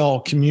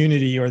Intel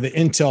community or the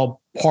Intel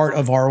part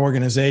of our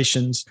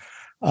organizations,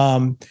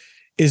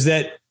 is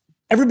that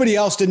everybody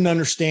else didn't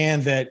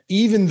understand that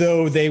even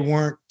though they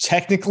weren't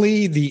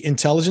technically the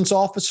intelligence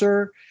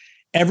officer,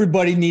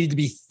 everybody needed to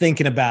be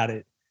thinking about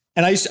it.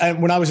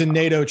 And when I was in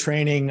NATO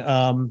training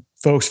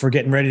folks for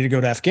getting ready to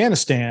go to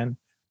Afghanistan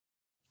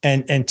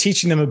and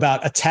teaching them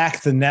about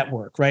attack the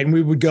network, right? And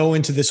we would go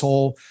into this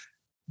whole,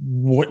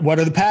 what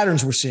are the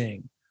patterns we're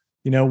seeing?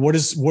 What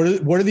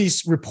are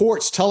these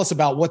reports tell us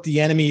about what the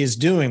enemy is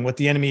doing, what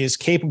the enemy is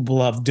capable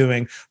of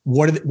doing?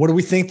 What do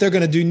we think they're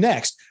going to do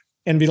next?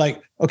 And be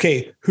like,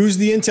 okay, who's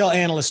the Intel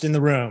analyst in the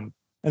room?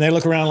 And they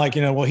look around like,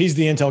 well, he's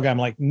the intel guy. I'm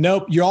like,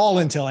 nope, you're all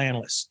intel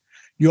analysts.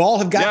 You all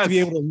have got to be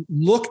able to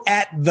look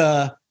at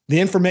the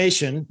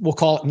information.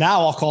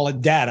 I'll call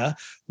it data.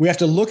 We have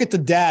to look at the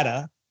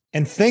data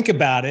and think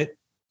about it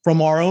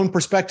from our own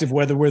perspective,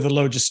 whether we're the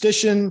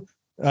logistician,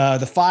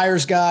 the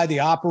fires guy, the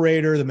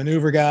operator, the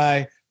maneuver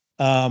guy,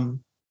 and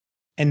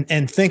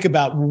think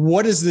about,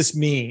 what does this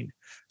mean?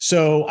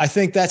 So I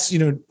think that's,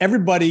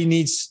 everybody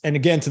needs, and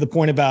again, to the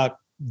point about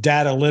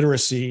data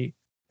literacy,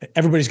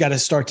 everybody's got to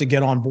start to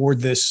get on board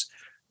this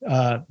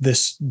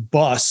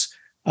bus.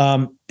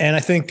 And I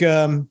think,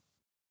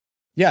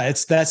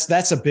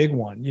 that's a big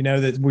one,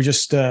 that we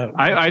just,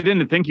 I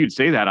didn't think you'd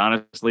say that,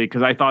 honestly,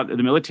 because I thought the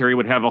military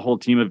would have a whole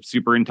team of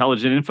super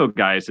intelligent info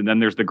guys. And then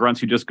there's the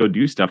grunts who just go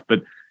do stuff.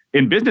 But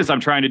in business, I'm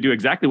trying to do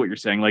exactly what you're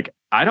saying. Like,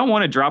 I don't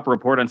want to drop a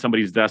report on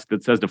somebody's desk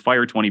that says to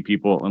fire 20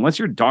 people, unless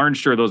you're darn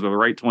sure those are the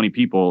right 20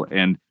 people.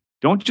 And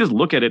don't just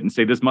look at it and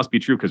say, this must be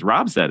true because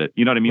Rob said it.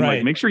 You know what I mean? Right.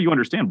 Like, make sure you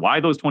understand why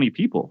those 20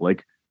 people,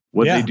 like,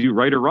 what they do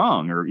right or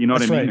wrong, or, you know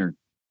what I mean? Right. Or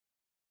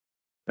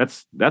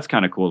that's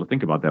kind of cool to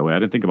think about that way. I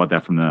didn't think about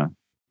that from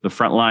the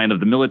front line of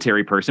the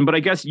military person, but I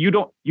guess you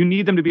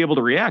need them to be able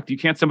to react. You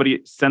can't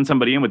send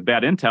somebody in with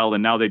bad intel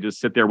and now they just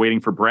sit there waiting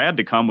for Brad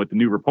to come with the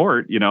new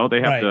report. They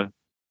have to.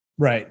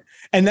 Right.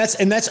 And that's,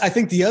 I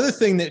think the other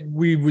thing that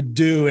we would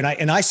do,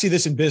 and I see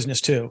this in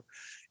business too,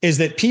 is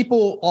that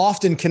people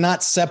often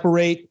cannot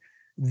separate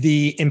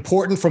the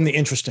important from the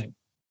interesting.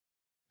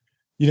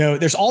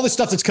 There's all this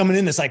stuff that's coming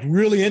in that's like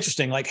really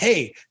interesting. Like,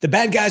 hey, the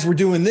bad guys were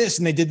doing this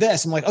and they did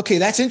this. I'm like, okay,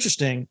 that's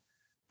interesting,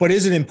 but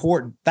is it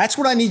important? That's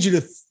what I need you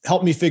to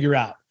help me figure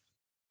out.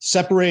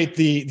 Separate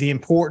the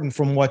important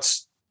from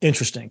what's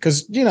interesting.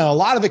 Because, a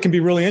lot of it can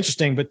be really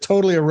interesting, but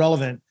totally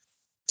irrelevant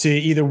to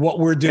either what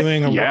we're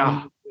doing or what we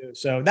need to do.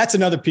 So that's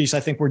another piece, I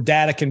think, where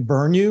data can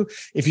burn you.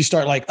 If you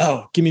start like,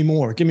 oh, give me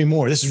more.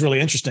 This is really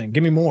interesting.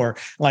 Give me more.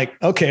 Like,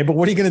 okay, but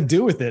what are you going to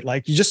do with it?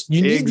 Like,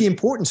 you need the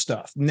important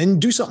stuff and then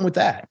do something with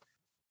that.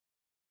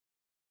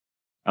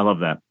 I love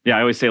that. Yeah.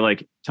 I always say,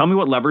 like, tell me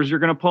what levers you're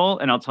going to pull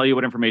and I'll tell you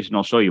what information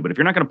I'll show you. But if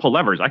you're not going to pull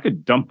levers, I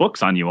could dump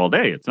books on you all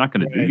day. It's not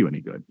going to do you any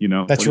good.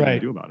 That's what right. Are you going to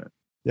do about it?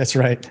 That's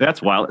right. That's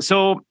wild.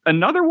 So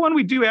another one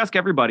we do ask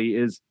everybody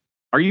is,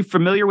 are you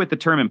familiar with the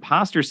term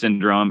imposter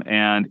syndrome?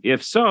 And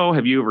if so,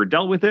 have you ever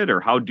dealt with it, or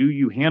how do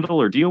you handle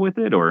or deal with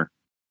it? Or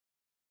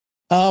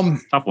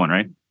tough one,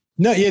 right?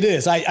 No, it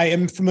is. I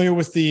am familiar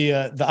with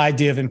the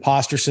idea of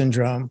imposter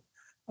syndrome.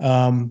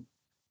 I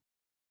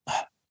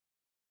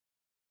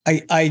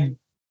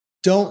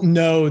don't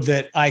know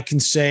that I can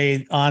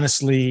say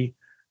honestly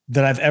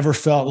that I've ever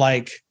felt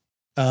like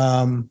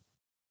I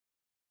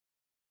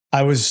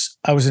was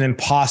an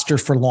imposter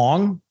for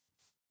long.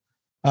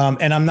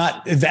 And I'm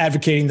not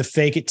advocating the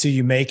fake it till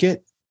you make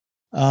it.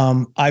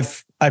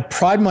 I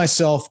pride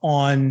myself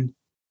on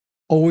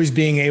always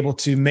being able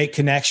to make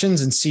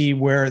connections and see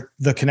where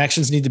the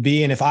connections need to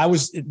be. And if I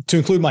was to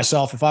include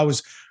myself, if I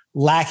was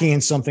lacking in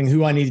something,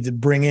 who I needed to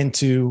bring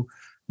into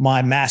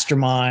my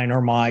mastermind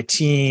or my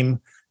team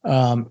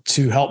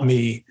to help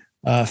me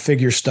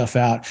figure stuff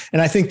out.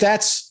 And I think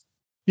that's,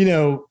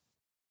 you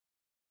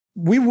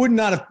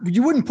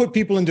wouldn't put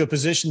people into a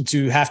position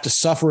to have to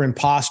suffer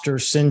imposter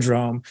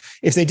syndrome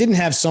if they didn't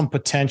have some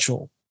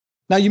potential.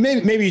 Now,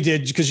 maybe you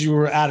did because you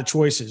were out of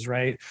choices,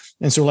 right?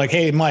 And so, like,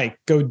 hey, Mike,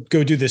 go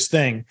do this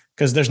thing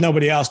because there's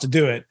nobody else to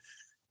do it.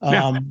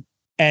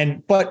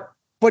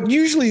 But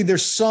usually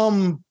there's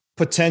some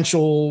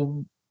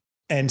potential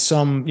and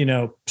some,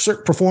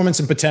 performance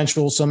and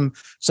potential, some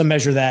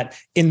measure of that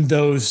in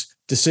those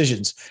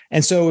decisions.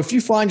 And so, if you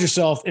find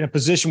yourself in a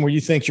position where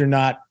you think you're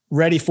not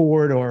ready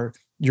for it or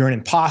you're an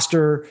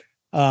imposter,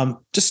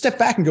 just step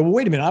back and go, well,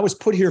 wait a minute, I was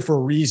put here for a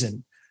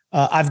reason.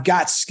 I've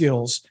got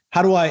skills.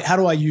 How do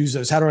I use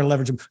those? How do I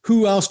leverage them?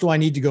 Who else do I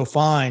need to go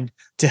find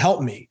to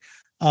help me?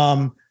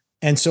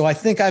 And so I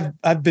think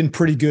I've been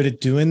pretty good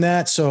at doing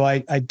that. So I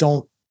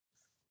don't,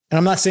 and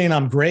I'm not saying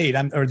I'm great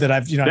or that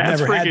I've never had that.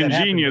 That's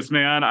freaking genius,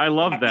 man. I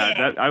love that.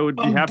 That I would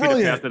be happy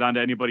to pass it on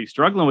to anybody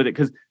struggling with it,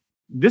 because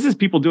this is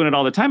people doing it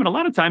all the time. And a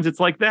lot of times it's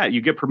like that.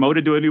 You get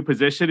promoted to a new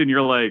position and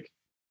you're like,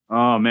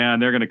 oh man,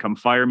 they're going to come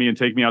fire me and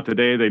take me out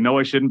today. They know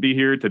I shouldn't be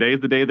here. Today's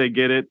the day they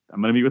get it. I'm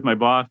going to meet with my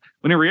boss.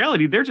 When in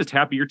reality, they're just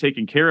happy you're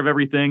taking care of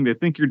everything. They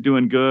think you're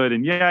doing good.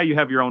 And yeah, you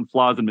have your own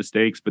flaws and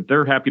mistakes, but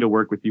they're happy to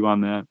work with you on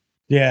that.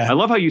 Yeah. I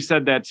love how you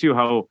said that too,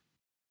 how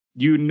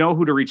you know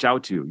who to reach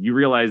out to. You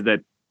realize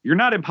that you're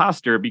not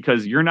imposter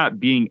because you're not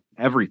being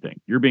everything.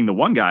 You're being the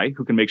one guy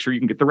who can make sure you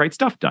can get the right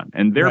stuff done.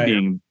 And they're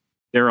being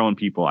their own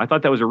people. I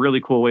thought that was a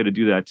really cool way to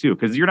do that too,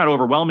 because you're not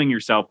overwhelming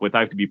yourself with I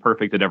have to be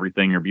perfect at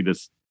everything or be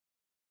this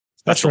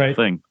special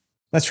thing.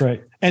 That's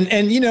right. And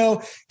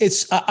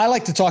I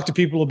like to talk to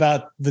people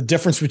about the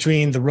difference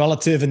between the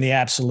relative and the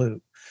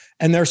absolute.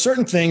 And there are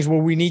certain things where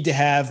we need to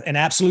have an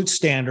absolute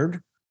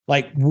standard.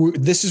 Like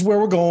this is where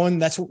we're going.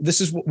 This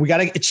is what we got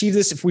to achieve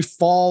this. If we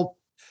fall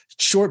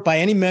short by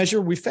any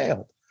measure, we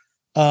failed.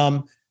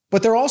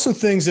 But there are also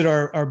things that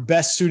are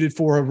best suited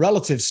for a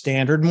relative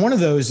standard. And one of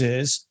those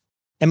is,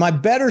 am I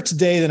better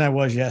today than I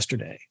was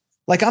yesterday?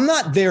 Like, I'm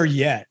not there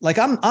yet. Like,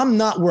 I'm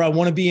not where I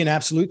want to be in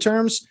absolute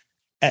terms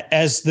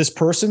as this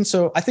person.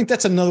 So I think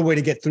that's another way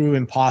to get through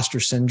imposter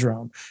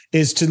syndrome,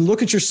 is to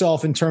look at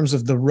yourself in terms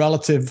of the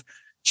relative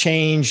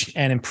change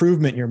and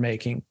improvement you're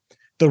making,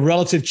 the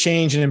relative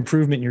change and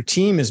improvement your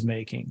team is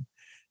making.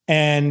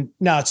 And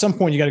now at some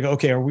point you got to go,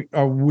 okay,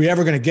 are we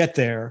ever going to get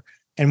there?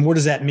 And what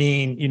does that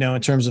mean,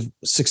 in terms of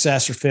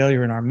success or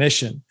failure in our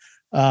mission?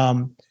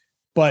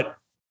 But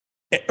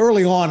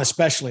early on,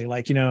 especially,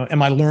 like,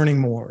 am I learning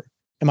more?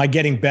 Am I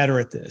getting better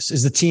at this?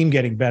 Is the team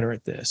getting better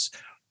at this?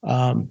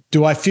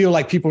 Do I feel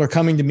like people are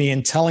coming to me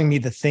and telling me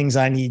the things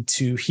I need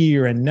to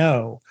hear and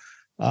know?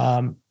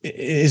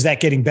 Is that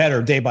getting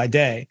better day by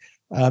day?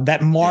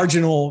 That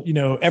marginal,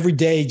 every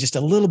day, just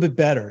a little bit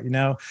better,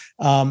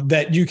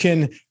 that you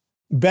can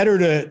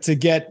better to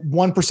get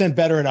 1%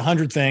 better at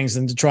 100 things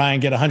than to try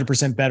and get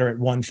 100% better at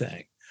one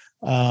thing.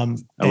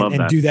 And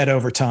do that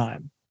over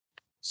time.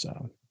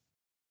 So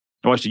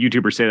I watched a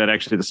YouTuber say that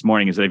actually this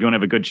morning. Is that if you want to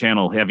have a good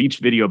channel, have each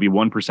video be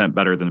 1%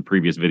 better than the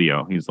previous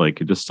video. He's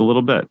like, just a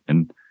little bit.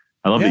 And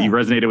I love that you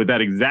resonated with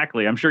that.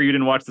 Exactly. I'm sure you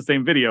didn't watch the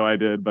same video I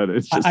did, but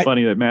it's just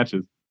funny that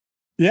matches.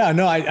 Yeah,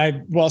 no,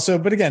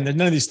 but again,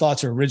 none of these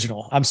thoughts are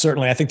original. I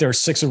think there are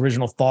 6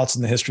 original thoughts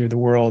in the history of the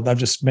world. I've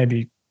just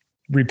maybe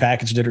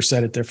repackaged it or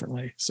said it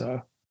differently.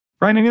 So,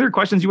 Brian, any other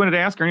questions you wanted to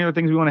ask or any other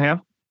things we want to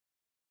have?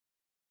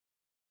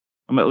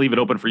 I'm going to leave it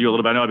open for you a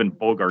little bit. I know I've been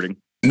bogarting.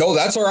 No,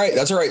 that's all right.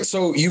 That's all right.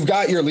 So you've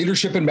got your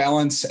leadership in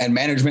balance and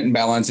management in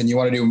balance, and you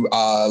want to do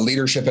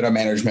leadership in a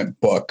management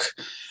book.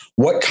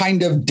 What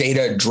kind of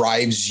data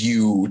drives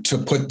you to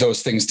put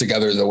those things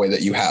together the way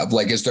that you have?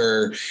 Like, is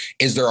there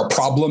a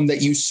problem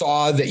that you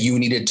saw that you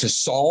needed to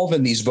solve,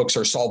 and these books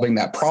are solving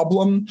that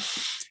problem?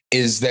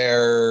 Is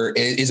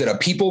it a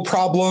people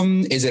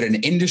problem? Is it an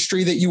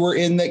industry that you were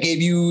in that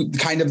gave you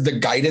kind of the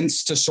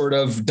guidance to sort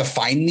of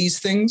define these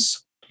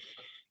things?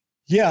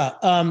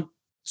 Yeah.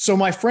 So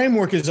my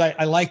framework is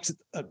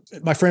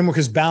my framework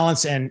is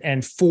balance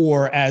and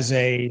 4 as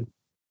a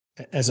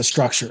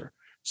structure.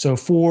 So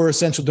 4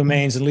 essential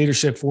domains of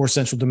leadership, 4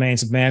 essential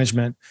domains of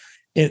management.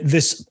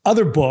 This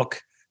other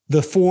book,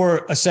 the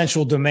 4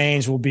 essential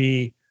domains will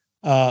be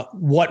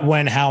what,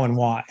 when, how, and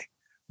why.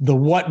 The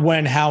what,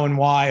 when, how, and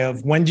why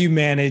of when do you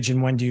manage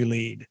and when do you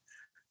lead.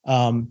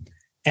 And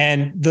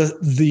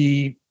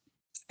the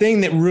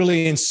thing that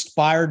really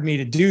inspired me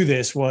to do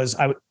this was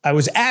I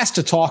was asked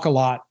to talk a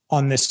lot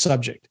on this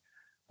subject.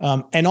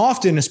 And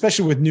often,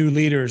 especially with new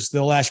leaders,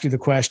 they'll ask you the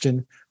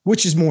question,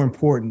 which is more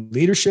important,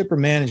 leadership or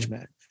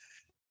management?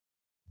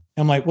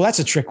 I'm like, well, that's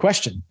a trick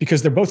question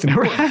because they're both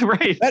important.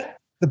 Right.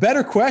 The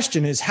better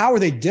question is, how are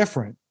they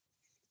different?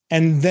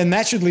 And then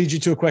that should lead you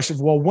to a question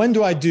of, well, when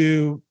do I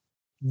do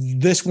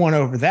this one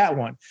over that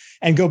one?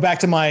 And go back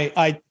to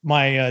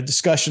my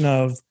discussion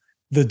of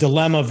the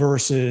dilemma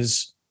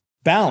versus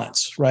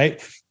balance,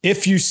 right?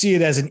 If you see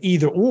it as an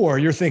either or,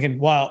 you're thinking,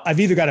 well, I've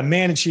either got to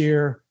manage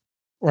here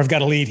or I've got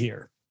to lead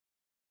here.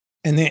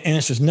 And the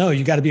answer is no,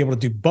 you got to be able to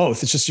do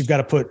both. It's just, you've got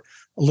to put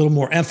a little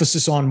more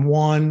emphasis on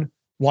one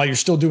while you're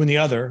still doing the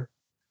other.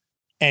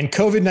 And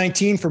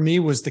COVID-19 for me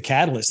was the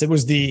catalyst. It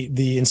was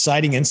the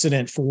inciting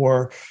incident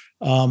for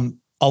a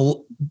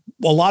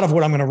lot of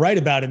what I'm going to write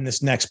about in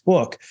this next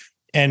book.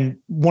 And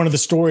one of the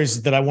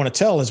stories that I want to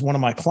tell is one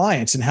of my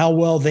clients and how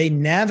well they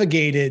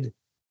navigated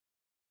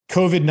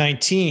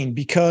COVID-19,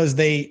 because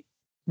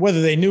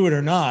whether they knew it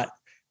or not,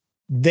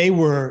 they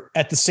were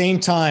at the same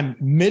time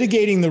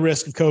mitigating the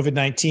risk of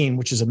COVID-19,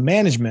 which is a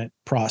management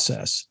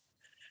process.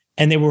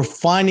 And they were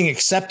finding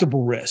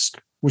acceptable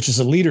risk, which is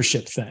a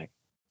leadership thing,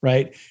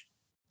 right?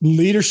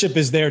 Leadership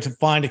is there to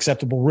find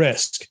acceptable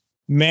risk.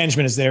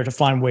 Management is there to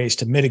find ways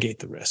to mitigate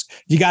the risk.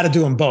 You got to do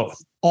them both,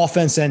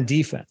 offense and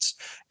defense.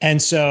 And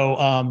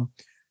so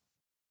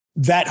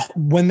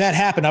when that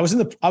happened, I was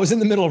in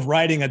the middle of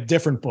writing a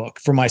different book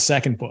for my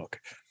second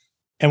book.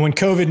 And when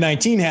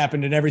COVID-19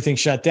 happened and everything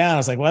shut down, I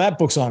was like, well, that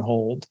book's on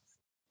hold.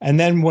 And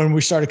then when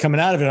we started coming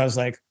out of it, I was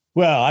like,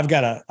 well, I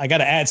got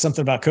to add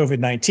something about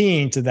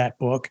COVID-19 to that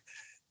book.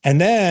 And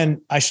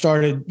then I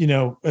started,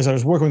 as I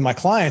was working with my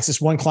clients,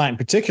 this one client in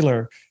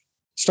particular,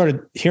 started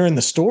hearing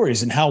the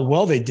stories and how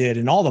well they did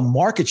and all the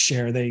market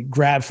share they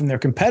grabbed from their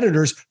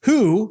competitors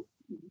who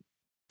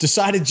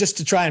decided just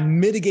to try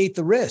and mitigate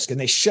the risk. And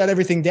they shut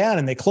everything down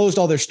and they closed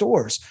all their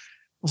stores. I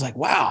was like,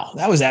 wow,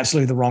 that was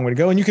absolutely the wrong way to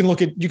go. And you can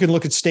look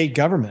at state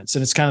governments,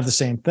 and it's kind of the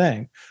same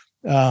thing.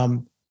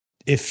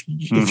 If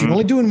you're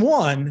only doing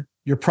one,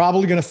 you're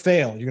probably going to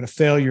fail. You're going to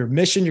fail your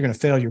mission. You're going to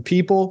fail your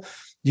people.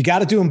 You got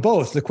to do them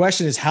both. The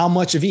question is, how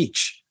much of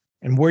each,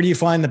 and where do you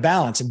find the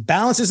balance? And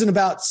balance isn't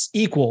about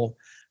equal.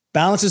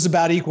 Balance is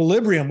about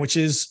equilibrium, which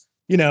is,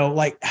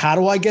 like, how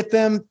do I get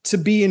them to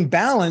be in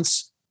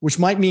balance, which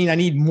might mean I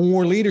need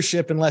more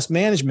leadership and less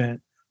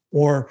management,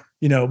 or,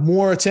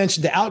 more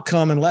attention to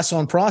outcome and less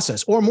on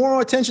process, or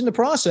more attention to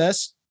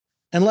process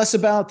and less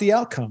about the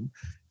outcome.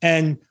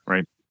 And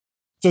right.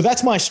 So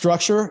that's my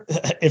structure.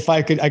 If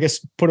I could, I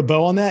guess, put a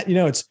bow on that,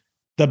 it's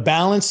the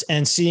balance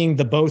and seeing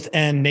the both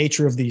end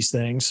nature of these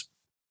things.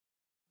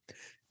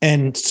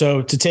 And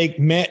so to take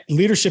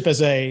leadership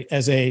as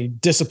a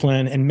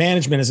discipline and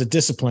management as a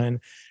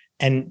discipline,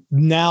 and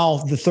now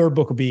the third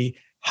book will be,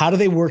 how do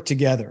they work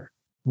together?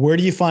 Where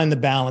do you find the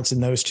balance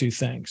in those two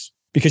things?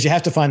 Because you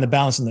have to find the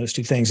balance in those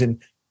two things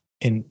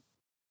in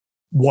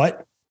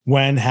what,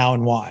 when, how,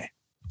 and why.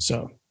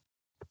 So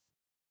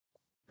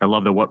I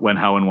love the what, when,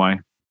 how, and why.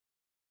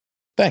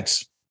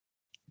 Thanks.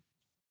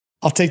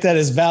 I'll take that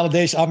as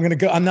validation.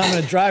 I'm not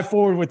going to drive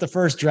forward with the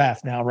first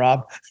draft now,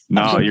 Rob.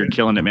 No, you're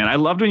killing it, man. I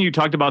loved when you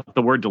talked about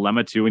the word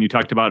dilemma too. When you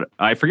talked about,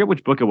 I forget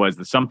which book it was,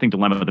 the something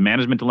dilemma, the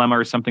management dilemma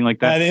or something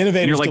like that. The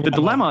innovator's you're like,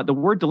 dilemma. the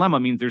word dilemma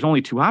means there's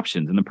only two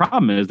options. And the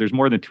problem is there's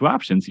more than two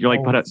options. You're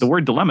like, but the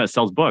word dilemma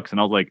sells books.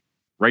 And I was like,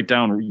 write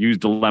down, use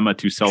dilemma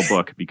to sell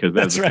book, because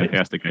that's a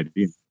fantastic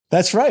idea.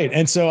 That's right.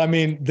 And so, I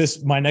mean,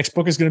 my next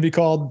book is going to be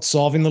called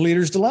Solving the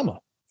Leader's Dilemma.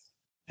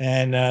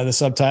 And the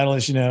subtitle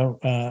is,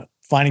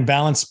 finding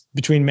balance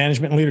between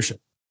management and leadership.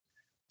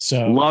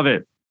 So love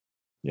it.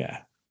 Yeah.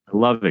 I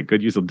love it.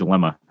 Good use of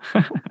dilemma.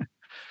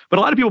 But a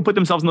lot of people put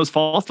themselves in those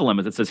false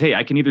dilemmas that says, hey,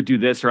 I can either do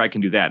this or I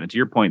can do that. And to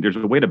your point, there's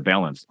a way to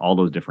balance all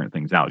those different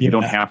things out. Yeah. You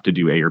don't have to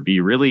do A or B.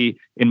 Really,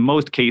 in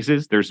most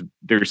cases, there's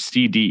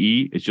C, D,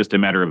 E. It's just a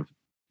matter of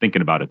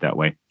thinking about it that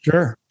way.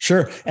 Sure.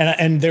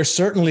 And there's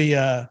certainly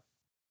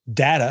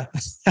data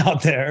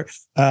out there,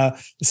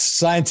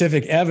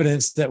 scientific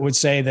evidence that would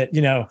say that,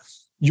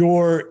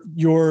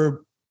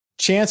 your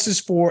chances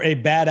for a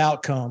bad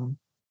outcome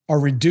are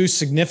reduced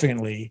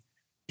significantly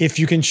if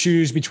you can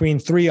choose between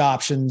three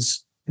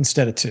options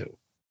instead of two,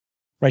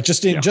 right?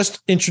 Just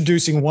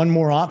introducing one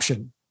more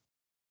option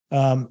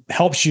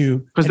helps you.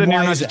 Because then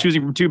you're not just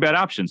choosing from two bad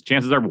options.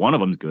 Chances are one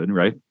of them's good,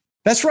 right?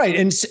 That's right.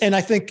 And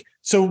I think,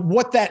 so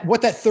what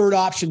that third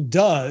option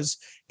does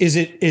is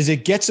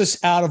it gets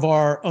us out of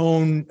our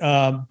own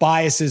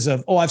biases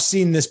of, I've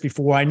seen this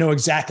before, I know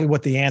exactly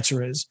what the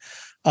answer is.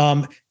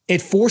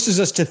 It forces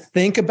us to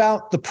think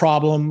about the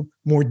problem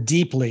more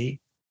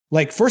deeply.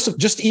 Like, first,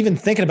 just even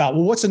thinking about,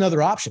 what's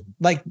another option?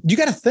 Like, you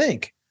got to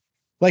think.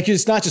 Like,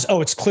 it's not just,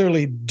 it's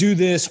clearly do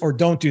this or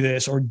don't do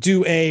this, or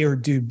do A or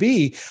do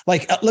B.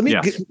 Like,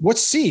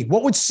 what's C?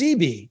 What would C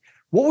be?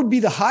 What would be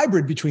the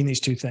hybrid between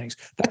these two things?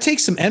 That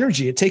takes some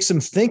energy. It takes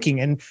some thinking.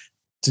 And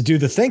to do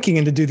the thinking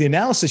and to do the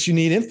analysis, you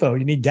need info,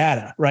 you need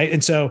data, right?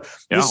 And so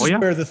this is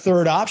where the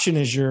third option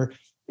is your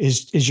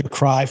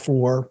cry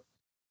for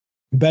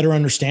better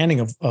understanding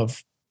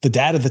of the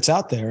data that's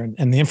out there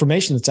and the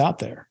information that's out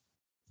there.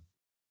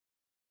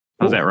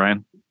 How's that,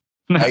 Ryan?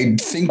 I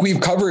think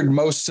we've covered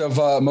most of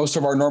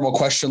our normal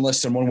question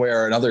list in one way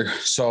or another.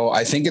 So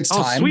I think it's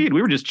time. Oh, sweet.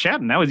 We were just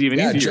chatting. That was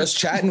even easier. Just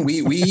chatting.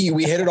 We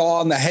hit it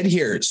all on the head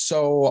here.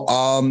 So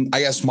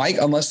I guess, Mike,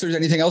 unless there's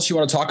anything else you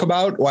want to talk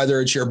about,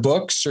 whether it's your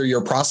books or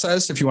your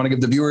process, if you want to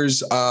give the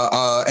viewers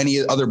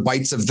any other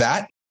bites of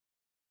that.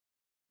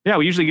 Yeah,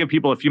 we usually give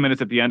people a few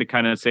minutes at the end to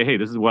kind of say, hey,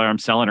 this is what I'm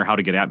selling or how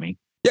to get at me.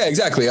 Yeah,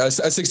 exactly. A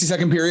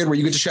 60-second period where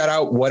you get to shout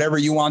out whatever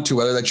you want to,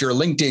 whether that's your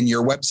LinkedIn,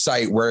 your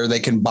website, where they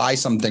can buy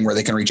something, where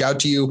they can reach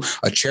out to you,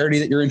 a charity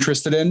that you're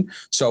interested in.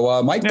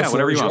 So, Mike, the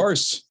floor is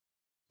yours.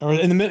 Or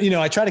in the middle,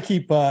 I try to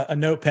keep a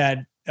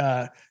notepad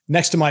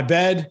next to my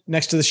bed,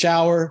 next to the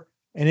shower,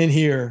 and in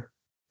here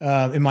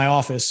in my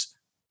office,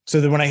 so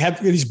that when I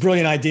have these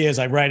brilliant ideas,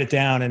 I write it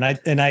down. And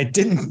I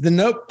didn't. The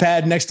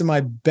notepad next to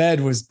my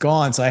bed was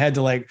gone, so I had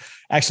to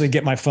actually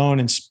get my phone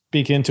and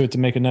speak into it to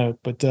make a note.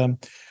 But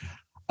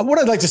what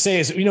I'd like to say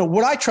is,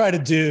 what I try to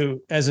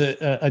do as a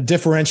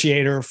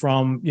differentiator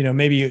from,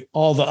 maybe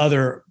all the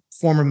other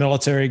former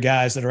military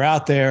guys that are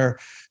out there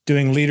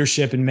doing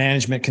leadership and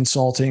management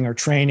consulting or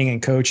training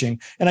and coaching.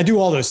 And I do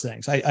all those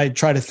things. I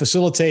try to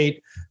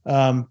facilitate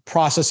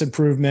process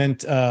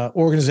improvement,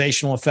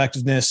 organizational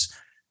effectiveness.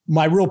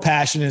 My real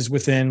passion is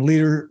within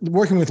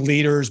working with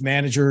leaders,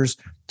 managers,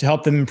 to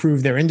help them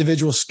improve their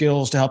individual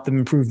skills, to help them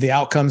improve the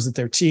outcomes that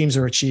their teams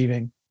are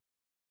achieving.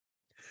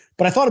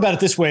 But I thought about it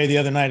this way the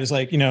other night, is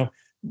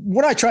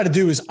what I try to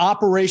do is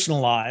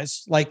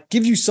operationalize,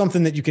 give you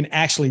something that you can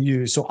actually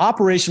use. So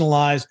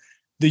operationalize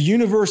the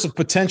universe of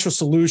potential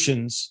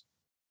solutions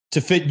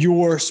to fit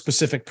your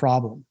specific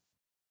problem.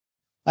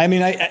 I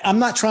mean, I'm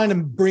not trying to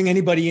bring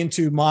anybody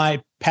into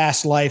my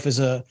past life as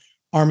a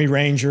Army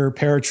Ranger,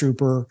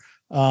 paratrooper,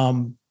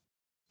 and,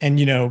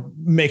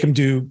 make them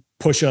do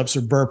push-ups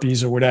or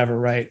burpees or whatever,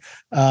 right?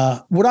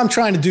 What I'm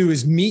trying to do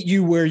is meet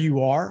you where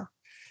you are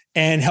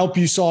and help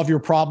you solve your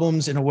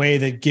problems in a way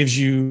that gives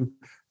you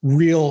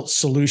real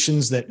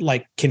solutions that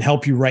can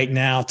help you right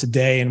now,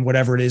 today, and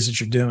whatever it is that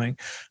you're doing.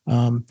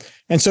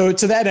 And so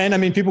to that end, I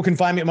mean, people can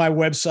find me at my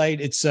website.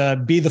 It's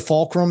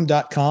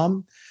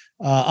bethefulcrum.com.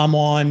 I'm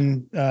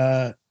on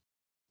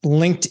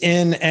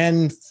LinkedIn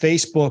and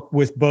Facebook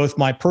with both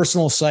my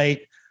personal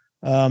site,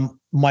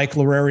 Mike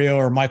Lelario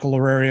or Michael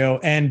Lelario,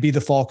 and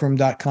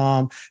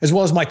bethefulcrum.com, as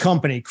well as my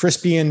company,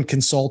 Crispian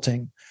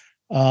Consulting.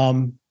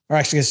 Or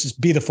actually, it's just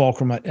Be the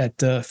Fulcrum at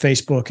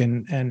Facebook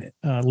and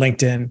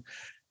LinkedIn.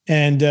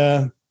 And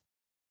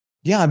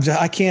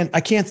I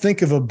can't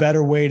think of a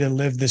better way to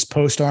live this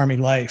post-Army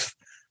life.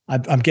 I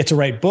get to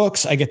write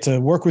books. I get to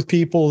work with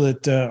people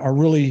that are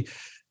really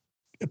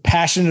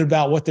passionate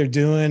about what they're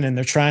doing and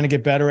they're trying to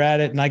get better at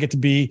it. And I get to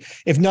be,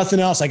 if nothing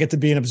else, I get to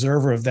be an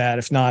observer of that,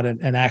 if not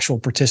an actual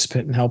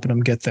participant in helping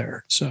them get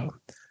there. So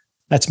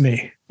that's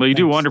me. Well, you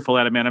do wonderful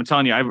at it, man. I'm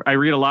telling you, I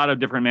read a lot of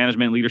different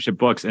management and leadership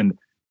books, and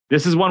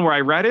this is one where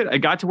I read it. I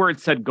got to where it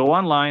said, go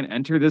online,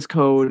 enter this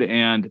code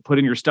and put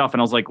in your stuff. And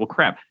I was like, well,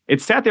 crap.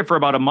 It sat there for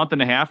about a month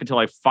and a half until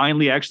I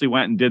finally actually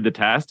went and did the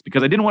test,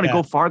 because I didn't want to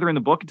go farther in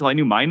the book until I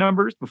knew my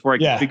numbers before I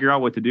could figure out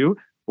what to do.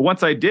 But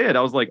once I did,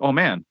 I was like, oh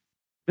man,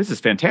 this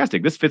is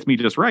fantastic. This fits me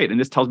just right. And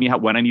this tells me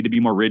when I need to be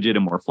more rigid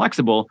and more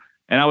flexible.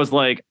 And I was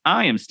like,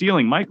 I am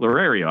stealing Mike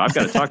Lelario. I've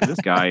got to talk to this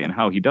guy and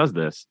how he does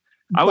this.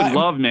 I would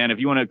love, man, if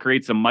you want to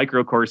create some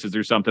micro courses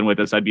or something with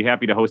us, I'd be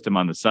happy to host them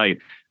on the site.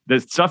 The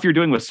stuff you're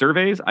doing with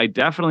surveys, I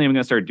definitely am going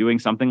to start doing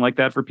something like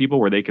that for people,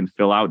 where they can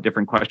fill out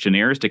different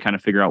questionnaires to kind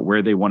of figure out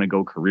where they want to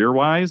go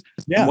career-wise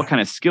and what kind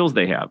of skills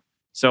they have.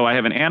 So I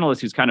have an analyst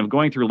who's kind of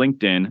going through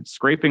LinkedIn,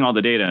 scraping all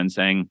the data and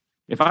saying,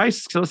 if I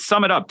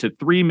sum it up to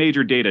 3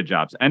 major data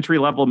jobs, entry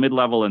level,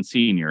 mid-level, and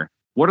senior,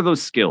 what are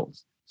those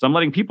skills? So I'm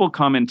letting people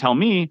come and tell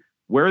me,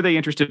 where are they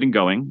interested in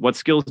going? What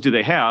skills do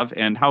they have?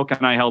 And how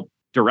can I help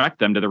direct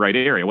them to the right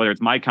area? Whether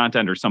it's my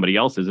content or somebody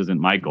else's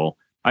isn't my goal.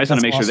 I just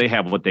want to make sure they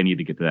have what they need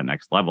to get to that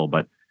next level.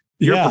 But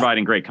you're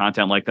providing great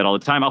content like that all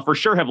the time. I'll for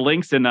sure have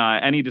links in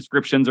any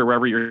descriptions or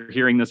wherever you're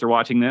hearing this or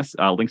watching this,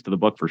 links to the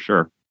book for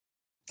sure.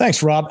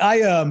 Thanks, Rob.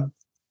 I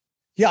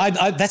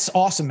that's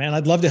awesome, man.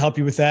 I'd love to help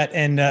you with that.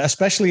 And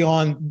especially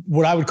on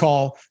what I would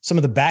call some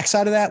of the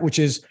backside of that, which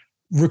is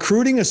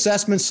recruiting,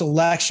 assessment,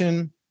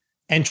 selection,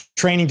 and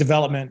training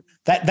development.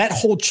 That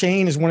whole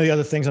chain is one of the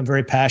other things I'm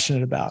very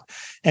passionate about.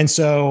 And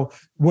so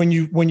when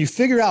you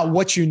figure out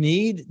what you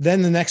need,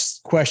 then the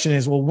next question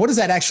is, well, what does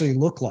that actually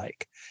look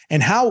like?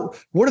 And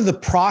what are the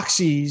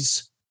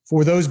proxies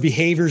for those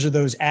behaviors or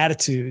those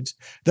attitudes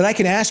that I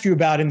can ask you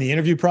about in the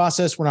interview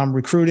process when I'm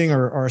recruiting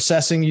or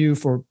assessing you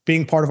for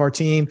being part of our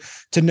team,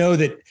 to know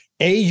that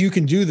A, you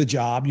can do the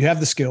job, you have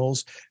the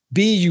skills,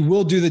 B, you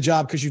will do the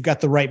job because you've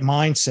got the right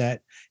mindset,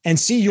 and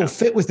C, you'll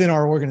fit within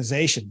our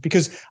organization.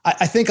 Because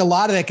I think a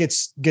lot of that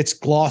gets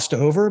glossed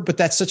over, but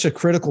that's such a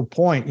critical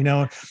point, And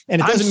it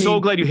doesn't I'm so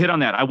glad you hit on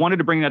that. I wanted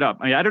to bring that up.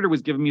 My editor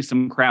was giving me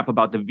some crap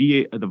about the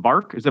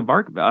VARC. Is it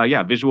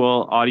VARC?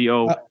 Visual,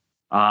 audio,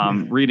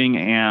 reading,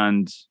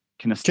 and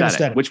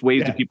kinesthetic. Which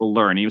ways do people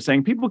learn? He was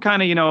saying people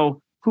kind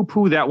of,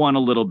 poo-poo that one a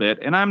little bit.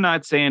 And I'm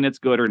not saying it's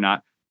good or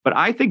not, but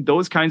I think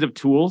those kinds of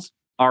tools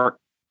are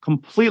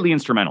completely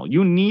instrumental.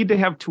 You need to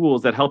have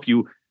tools that help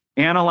you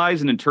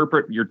analyze and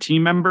interpret your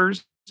team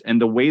members and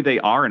the way they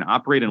are and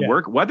operate and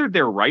work, whether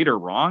they're right or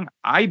wrong.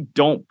 I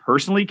don't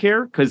personally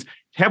care, because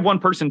have one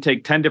person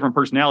take 10 different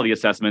personality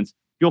assessments,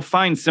 you'll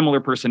find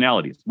similar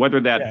personalities. Whether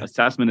that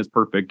assessment is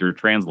perfect or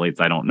translates,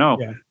 I don't know.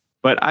 Yeah.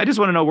 But I just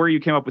want to know where you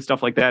came up with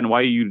stuff like that and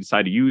why you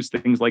decide to use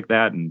things like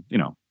that, and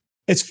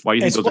why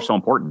you think those are so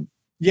important.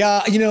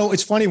 Yeah,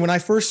 it's funny, when I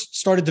first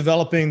started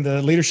developing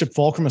the leadership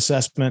fulcrum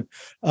assessment,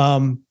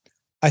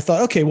 I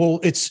thought, okay, well,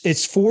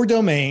 it's 4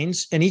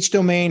 domains, and each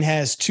domain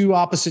has 2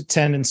 opposite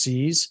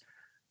tendencies.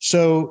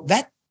 So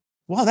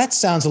that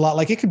sounds a lot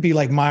like it could be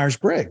like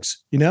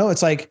Myers-Briggs.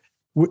 It's like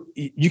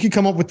you could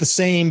come up with the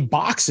same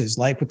boxes,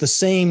 like with the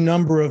same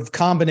number of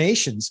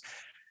combinations.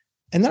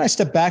 And then I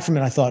stepped back from it.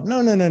 And I thought,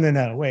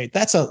 no, wait,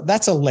 that's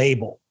a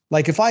label.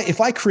 Like if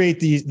I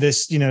create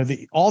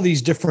all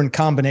these different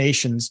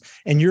combinations,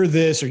 and you're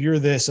this or you're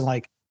this, and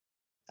like,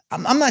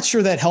 I'm not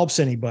sure that helps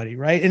anybody,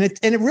 right? And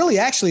it really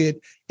actually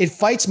it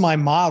fights my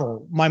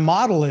model. My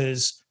model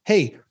is,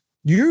 hey,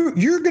 you're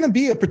going to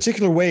be a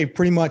particular way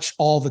pretty much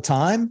all the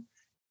time.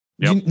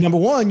 Yep. Number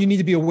one, you need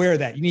to be aware of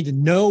that. You need to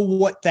know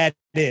what that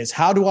is.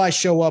 How do I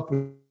show up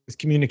with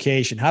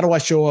communication? How do I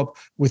show up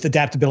with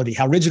adaptability?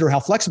 How rigid or how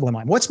flexible am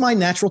I? What's my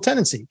natural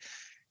tendency?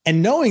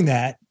 And knowing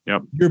that,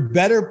 you're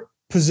better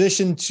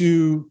positioned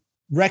to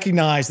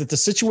recognize that the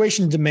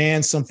situation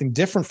demands something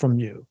different from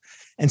you.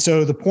 And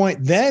so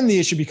then the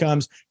issue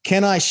becomes,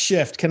 can I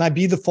shift? Can I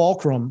be the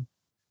fulcrum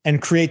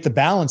and create the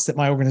balance that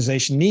my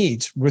organization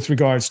needs with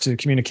regards to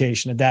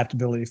communication,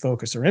 adaptability,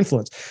 focus, or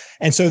influence?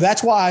 And so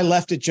that's why I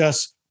left it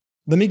just,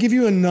 let me give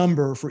you a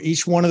number for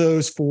each one of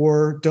those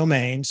 4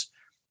 domains.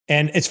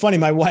 And it's funny,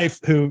 my wife,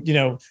 who,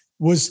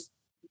 was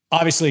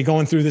obviously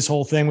going through this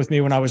whole thing with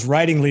me when I was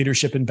writing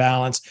Leadership in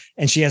Balance,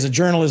 and she has a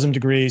journalism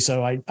degree.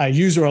 So I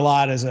use her a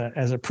lot as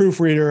a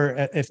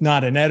proofreader, if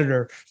not an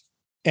editor.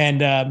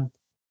 And,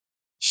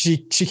 she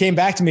came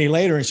back to me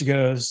later and she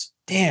goes,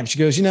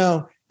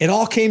 it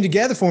all came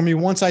together for me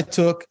once I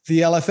took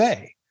the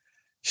LFA.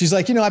 She's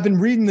like, I've been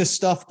reading this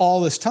stuff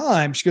all this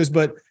time. She goes,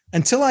 but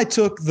until I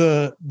took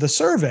the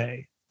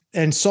survey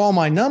and saw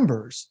my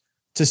numbers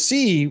to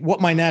see what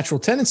my natural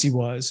tendency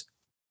was,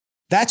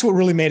 that's what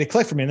really made it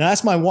click for me. And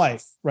that's my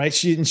wife, right?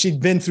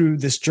 She'd been through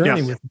this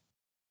journey with me.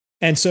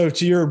 And so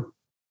to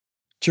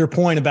your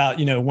point about,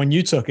 when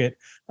you took it,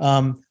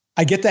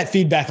 I get that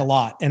feedback a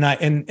lot.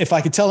 And if I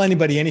could tell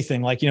anybody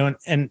anything, like,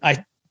 and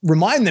I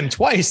remind them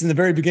twice in the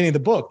very beginning of the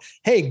book,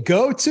 hey,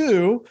 go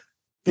to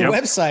the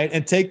website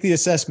and take the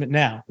assessment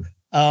now.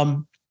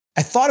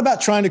 I thought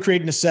about trying to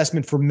create an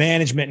assessment for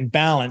management and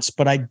balance,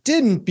 but I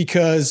didn't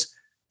because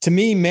to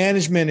me,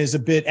 management is a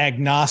bit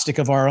agnostic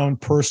of our own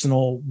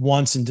personal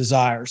wants and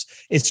desires.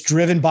 It's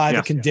driven by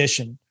the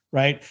condition,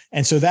 right?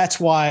 And so that's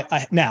why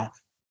now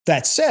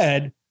that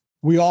said,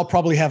 we all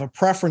probably have a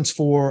preference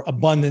for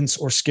abundance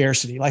or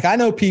scarcity. Like I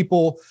know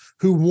people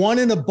who want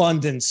an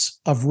abundance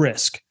of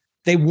risk.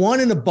 They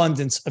want an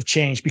abundance of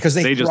change because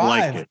they just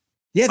thrive. like it.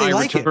 Yeah, they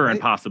like it. Right?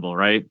 Impossible,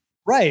 right?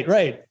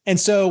 Right. And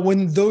so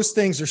when those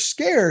things are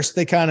scarce,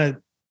 they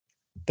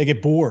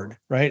get bored,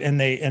 right? And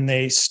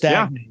they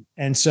stagnate. Yeah.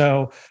 And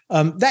so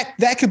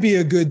that could be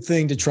a good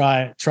thing to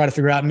try to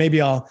figure out. Maybe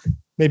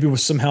with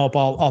some help,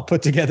 I'll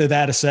put together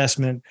that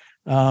assessment.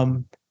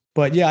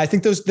 But yeah, I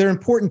think they're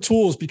important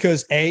tools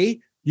because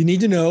you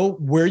need to know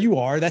where you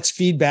are. That's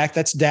feedback.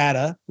 That's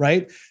data,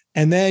 right?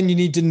 And then you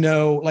need to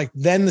know,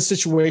 then the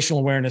situational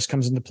awareness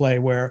comes into play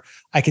where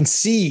I can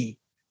see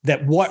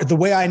that the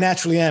way I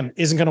naturally am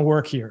isn't going to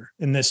work here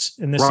in this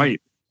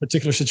right.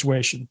 particular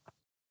situation.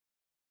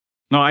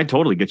 No, I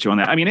totally get you on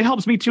that. I mean, it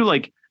helps me too,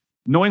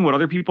 knowing what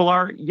other people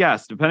are.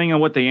 Yes, depending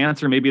on what they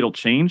answer, maybe it'll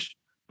change.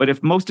 But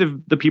if most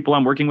of the people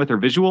I'm working with are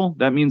visual,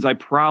 that means I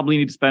probably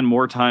need to spend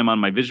more time on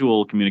my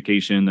visual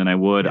communication than I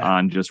would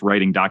on just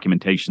writing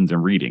documentations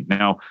and reading.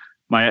 Now,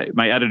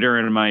 my editor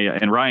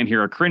and Ryan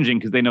here are cringing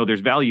because they know there's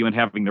value in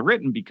having the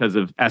written because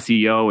of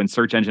SEO and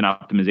search engine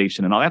optimization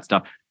and all that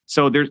stuff.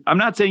 So I'm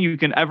not saying you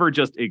can ever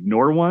just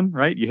ignore one,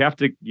 right? You have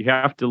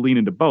to lean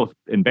into both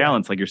in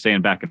balance, like you're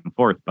saying, back and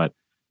forth. But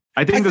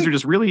I think those are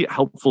just really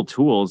helpful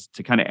tools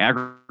to kind of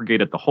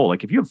aggregate at the whole.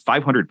 Like if you have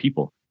 500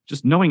 people,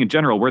 just knowing in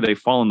general where they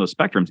fall in those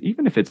spectrums,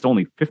 even if it's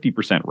only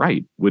 50%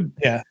 right, would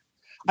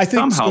I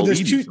think so.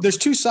 There's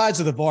two sides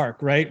of the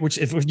VARC, right? Which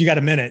if you got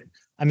a minute,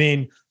 I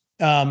mean,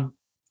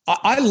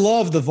 I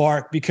love the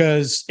VARC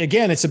because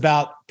again, it's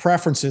about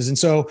preferences. And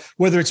so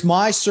whether it's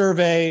my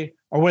survey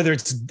or whether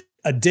it's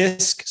a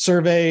DISC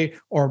survey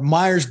or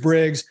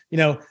Myers-Briggs,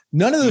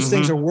 none of those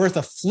things are worth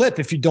a flip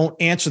if you don't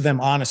answer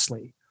them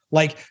honestly.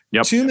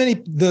 Too many,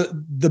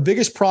 the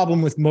biggest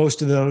problem with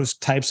most of those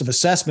types of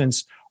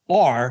assessments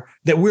are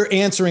that we're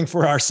answering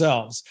for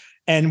ourselves.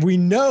 And we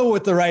know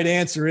what the right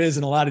answer is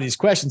in a lot of these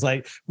questions.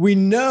 We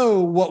know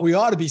what we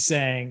ought to be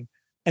saying.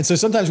 And so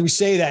sometimes we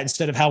say that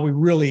instead of how we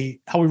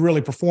really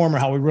perform or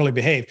how we really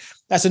behave.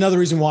 That's another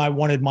reason why I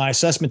wanted my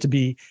assessment to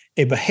be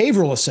a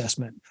behavioral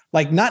assessment.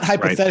 Not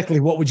hypothetically,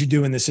 what would you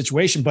do in this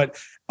situation, but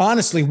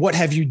honestly, what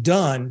have you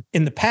done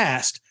in the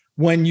past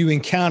when you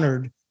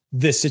encountered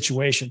this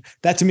situation?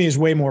 That to me is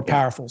way more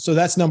powerful. So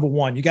that's number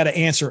one. You got to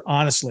answer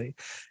honestly.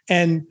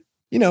 And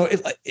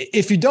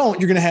if you don't,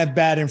 you're going to have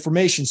bad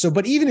information. So,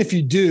 but even if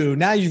you do,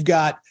 now you've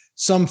got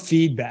some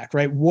feedback,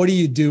 right? What do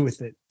you do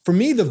with it? For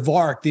me, the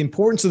VARC, the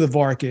importance of the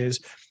VARC is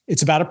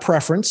it's about a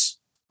preference,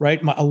 right?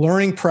 A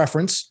learning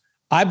preference.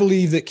 I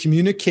believe that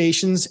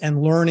communications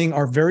and learning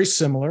are very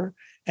similar.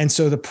 And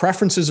so the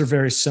preferences are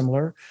very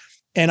similar.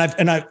 And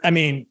I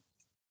mean,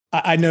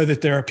 I know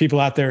that there are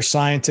people out there,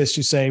 scientists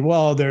who say,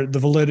 well, the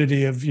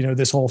validity of,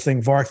 this whole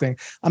thing, VARC thing.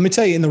 I'm going to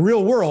tell you, in the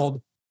real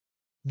world,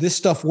 this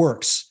stuff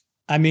works.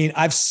 I mean,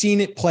 I've seen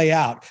it play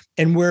out.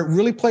 And where it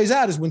really plays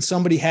out is when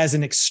somebody has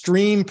an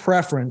extreme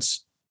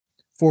preference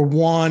for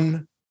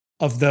one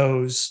of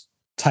those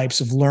types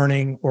of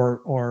learning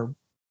or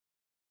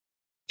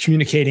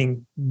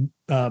communicating.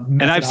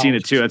 And I've seen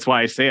it too. That's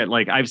why I say it.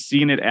 I've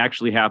seen it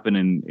actually happen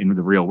in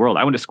the real world.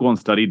 I went to school and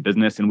studied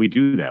business, and we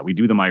do that. We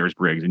do the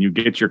Myers-Briggs, and you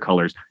get your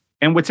colors.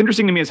 And what's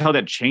interesting to me is how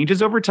that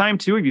changes over time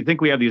too. If you think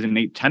we have these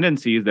innate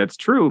tendencies, that's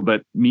true.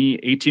 But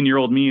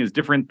 18-year-old me is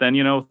different than,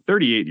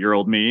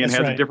 38-year-old me and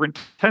has a different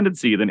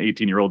tendency than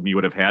 18-year-old me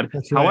would have had.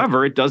 Right.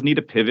 However, it does need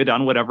to pivot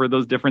on whatever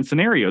those different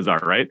scenarios are,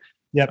 right?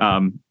 Yep.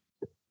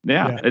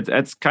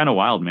 It's kind of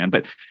wild, man.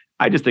 But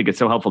I just think it's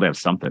so helpful to have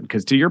something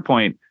because to your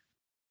point,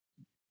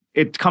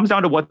 it comes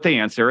down to what they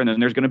answer, and then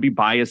there's going to be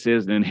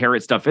biases and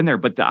inherent stuff in there.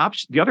 But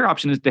the other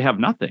option is to have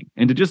nothing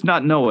and to just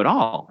not know at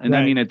all. And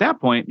I mean, at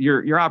that point,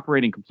 you're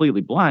operating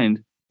completely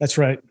blind. That's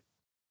right.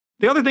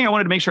 The other thing I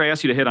wanted to make sure I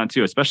asked you to hit on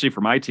too, especially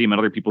for my team and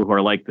other people who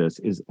are like this,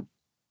 is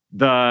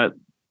the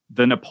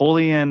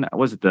Napoleon.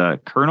 Was it the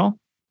colonel?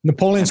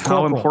 Napoleon's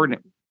corporal. How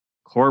important?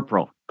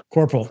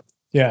 Corporal.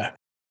 Yeah.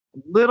 A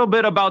little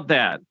bit about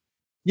that.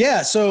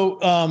 Yeah.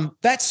 So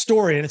that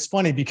story, and it's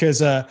funny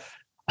because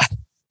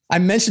I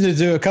mentioned it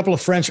to a couple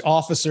of French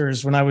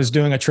officers when I was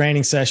doing a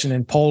training session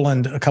in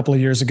Poland a couple of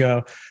years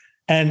ago.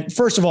 And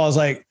first of all, I was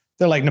like,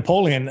 they're like,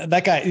 Napoleon,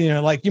 that guy,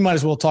 you might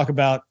as well talk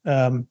about,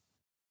 I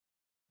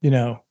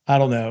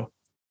don't know.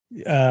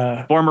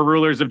 Former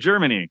rulers of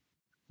Germany.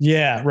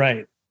 Yeah,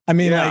 right. I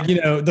mean,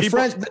 the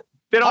French...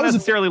 They don't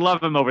necessarily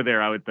love him over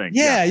there, I would think.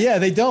 Yeah,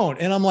 they don't.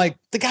 And I'm like,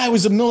 the guy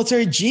was a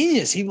military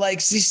genius.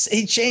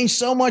 He changed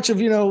so much of,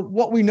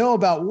 what we know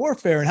about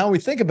warfare and how we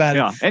think about it.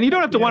 Yeah. And you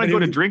don't have to want to go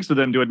to drinks with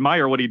him to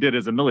admire what he did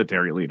as a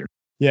military leader.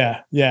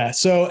 Yeah.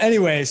 So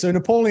anyway,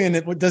 Napoleon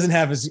doesn't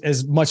have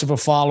as much of a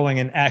following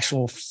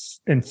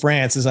in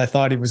France as I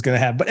thought he was going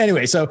to have. But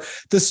anyway, so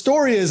the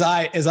story as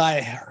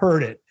I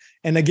heard it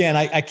And again,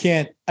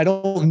 I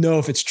don't know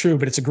if it's true,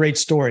 but it's a great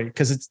story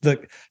because it's the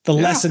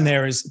lesson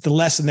there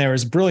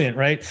is brilliant,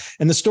 right?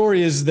 And the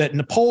story is that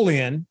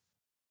Napoleon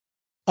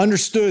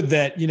understood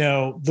that,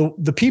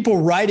 the people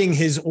writing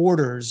his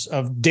orders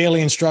of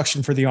daily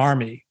instruction for the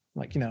army,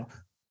 like, a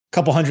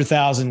couple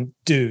 100,000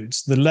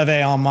 dudes, the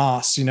levée en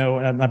masse,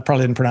 and I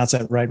probably didn't pronounce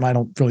that right. I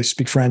don't really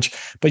speak French,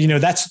 but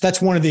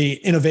that's one of the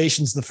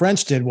innovations the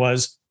French did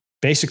was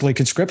basically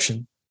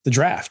conscription, the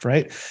draft,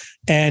 right?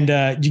 And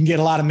you can get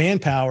a lot of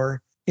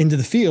manpower into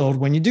the field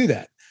when you do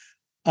that.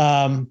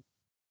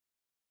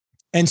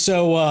 And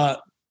so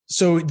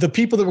the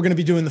people that were going to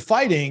be doing the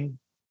fighting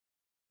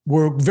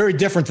were very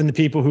different than the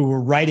people who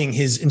were writing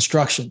his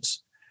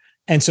instructions.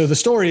 And so the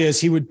story is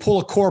he would pull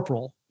a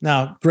corporal.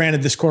 Now,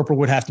 granted, this corporal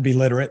would have to be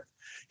literate.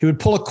 He would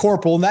pull a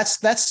corporal, and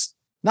that's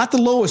not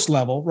the lowest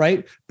level,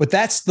 right? But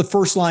that's the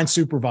first line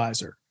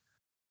supervisor.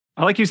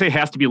 I like you say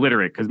has to be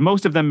literate because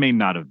most of them may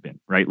not have been,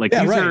 right? Like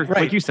these are,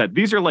 like you said,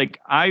 these are like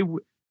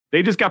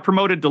they just got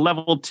promoted to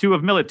level 2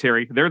 of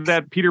military. They're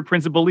that Peter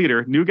Principal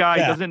leader. New guy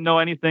doesn't know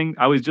anything.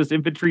 I was just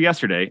infantry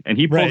yesterday, and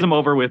he pulls him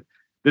over with,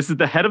 this is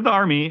the head of the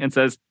army, and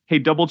says, hey,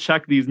 double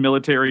check these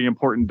military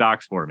important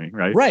docs for me,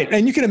 right? Right.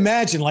 And you can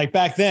imagine, like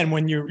back then,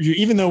 when you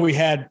even though we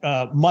had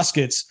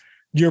muskets,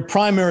 your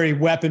primary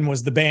weapon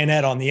was the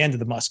bayonet on the end of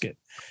the musket.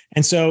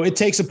 And so it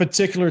takes a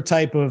particular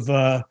type of,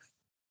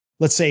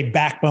 let's say,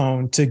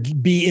 backbone to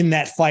be in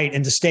that fight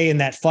and to stay in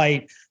that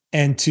fight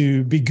and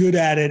to be good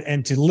at it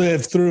and to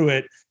live through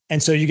it.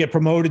 And so you get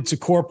promoted to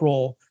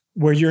corporal,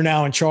 where you're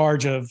now in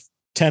charge of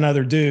 10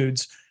 other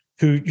dudes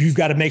who you've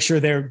got to make sure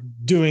they're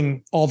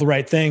doing all the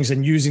right things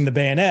and using the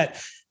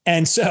bayonet.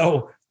 And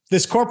so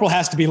this corporal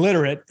has to be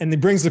literate, and he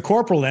brings the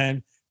corporal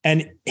in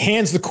and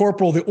hands the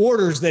corporal the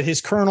orders that his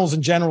colonels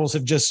and generals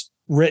have just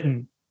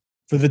written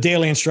for the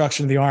daily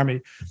instruction of the army.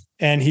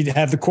 And he'd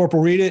have the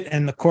corporal read it,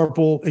 and the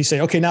corporal, he'd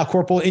say, okay, now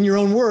corporal, in your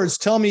own words,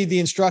 tell me the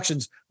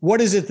instructions. What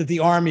is it that the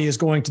army is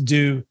going to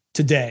do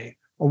today?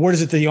 Or what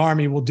is it the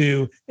army will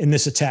do in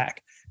this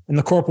attack? And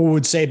the corporal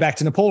would say back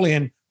to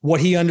Napoleon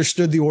what he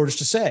understood the orders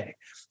to say.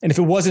 And if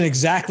it wasn't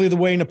exactly the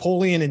way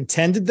Napoleon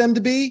intended them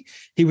to be,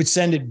 he would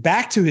send it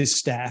back to his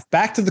staff,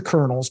 back to the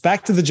colonels,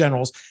 back to the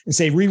generals, and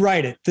say,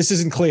 rewrite it. This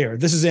isn't clear.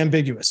 This is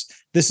ambiguous.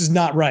 This is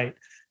not right.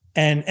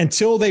 And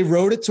until they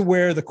wrote it to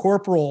where the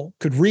corporal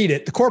could read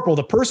it,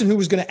 the person who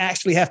was going to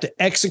actually have to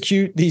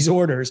execute these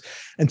orders,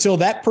 until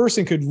that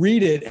person could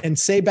read it and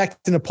say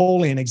back to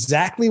Napoleon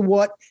exactly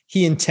what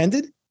he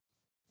intended,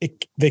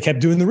 they kept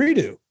doing the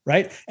redo,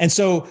 right? And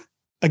so,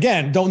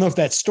 again, don't know if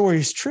that story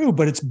is true,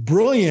 but it's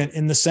brilliant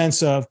in the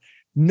sense of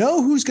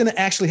know who's going to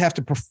actually have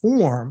to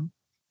perform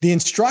the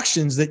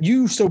instructions that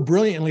you so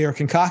brilliantly are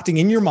concocting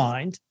in your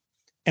mind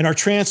and are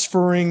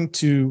transferring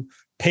to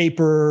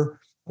paper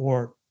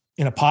or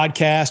in a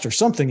podcast or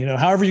something,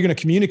 however you're going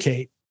to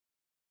communicate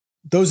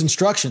those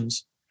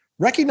instructions.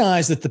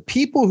 Recognize that the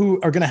people who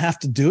are going to have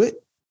to do it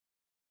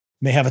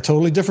may have a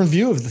totally different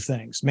view of the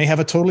things, may have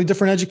a totally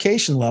different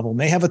education level,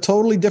 may have a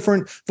totally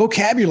different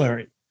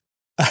vocabulary.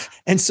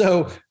 And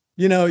so,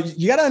 you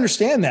got to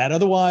understand that.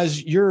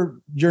 Otherwise,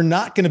 you're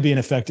not going to be an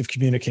effective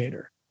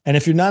communicator. And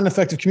if you're not an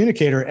effective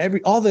communicator,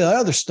 all the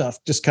other stuff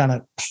just kind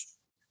of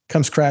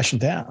comes crashing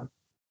down.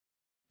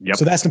 Yep.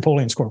 So that's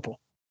Napoleon's corporal.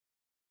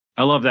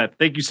 I love that.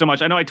 Thank you so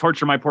much. I know I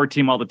torture my poor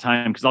team all the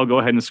time because I'll go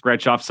ahead and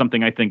scratch off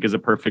something I think is a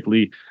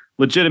perfectly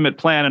legitimate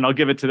plan, and I'll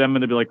give it to them,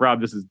 and they'll be like,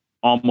 Rob, this is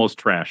almost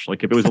trash.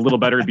 Like if it was a little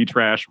better, it'd be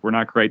trash. We're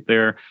not quite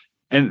there.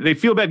 And they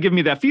feel bad giving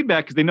me that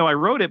feedback because they know I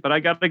wrote it, but I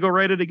got to go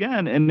write it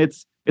again. And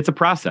it's a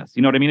process.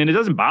 You know what I mean? And it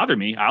doesn't bother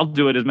me. I'll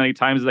do it as many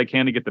times as I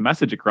can to get the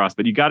message across,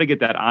 but you got to get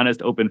that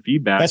honest, open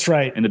feedback. That's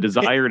right. And the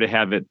desire to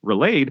have it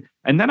relayed.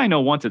 And then I know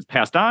once it's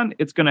passed on,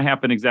 it's going to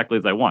happen exactly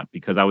as I want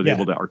because I was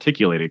able to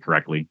articulate it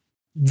correctly.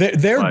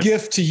 Their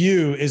gift to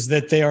you is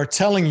that they are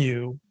telling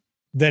you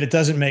that it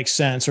doesn't make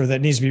sense or that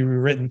it needs to be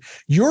rewritten.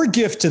 Your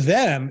gift to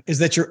them is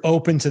that you're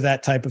open to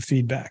that type of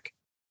feedback.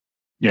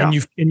 Yeah.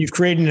 And you've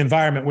created an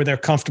environment where they're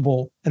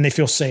comfortable and they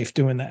feel safe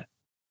doing that.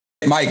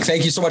 Mike,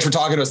 thank you so much for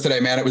talking to us today,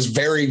 man. It was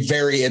very,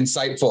 very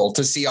insightful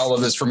to see all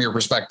of this from your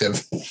perspective.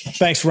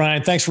 Thanks,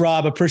 Ryan. Thanks,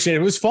 Rob. Appreciate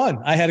it. It was fun.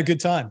 I had a good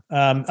time.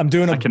 I'm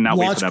doing a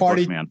launch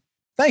party. Book, man.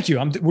 Thank you.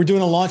 We're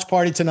doing a launch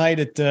party tonight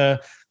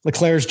at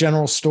LeClaire's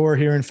General Store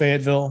here in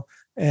Fayetteville.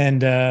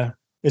 And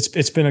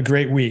it's been a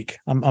great week.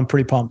 I'm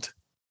pretty pumped.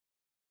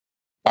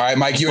 All right,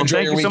 Mike, enjoy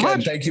your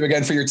weekend. So thank you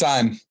again for your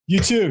time. You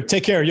too.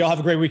 Take care. Y'all have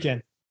a great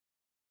weekend.